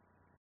host.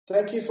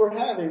 Thank you for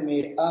having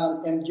me.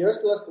 And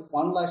just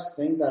one last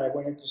thing that I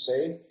wanted to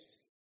say.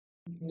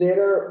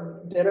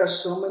 There are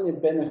so many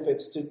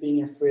benefits to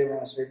being a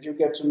freelancer. You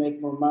get to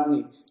make more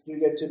money. You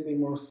get to be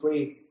more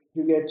free.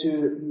 You get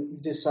to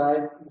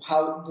decide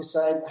how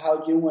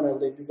you want to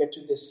live. You get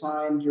to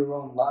design your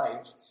own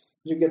life.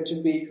 You get to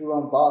be your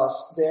own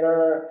boss.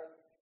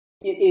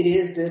 It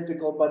is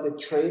difficult, but the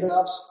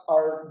trade-offs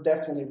are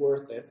definitely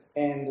worth it.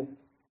 And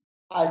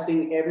I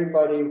think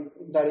everybody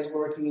that is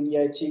working in the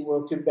IT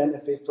world could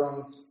benefit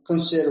from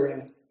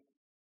considering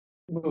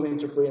moving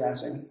to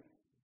freelancing.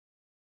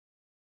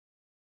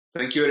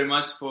 Thank you very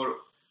much for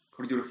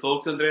your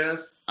thoughts,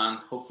 Andreas, and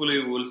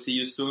hopefully we'll see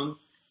you soon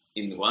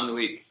in 1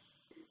 week.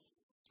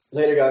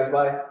 Later, guys.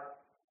 Bye.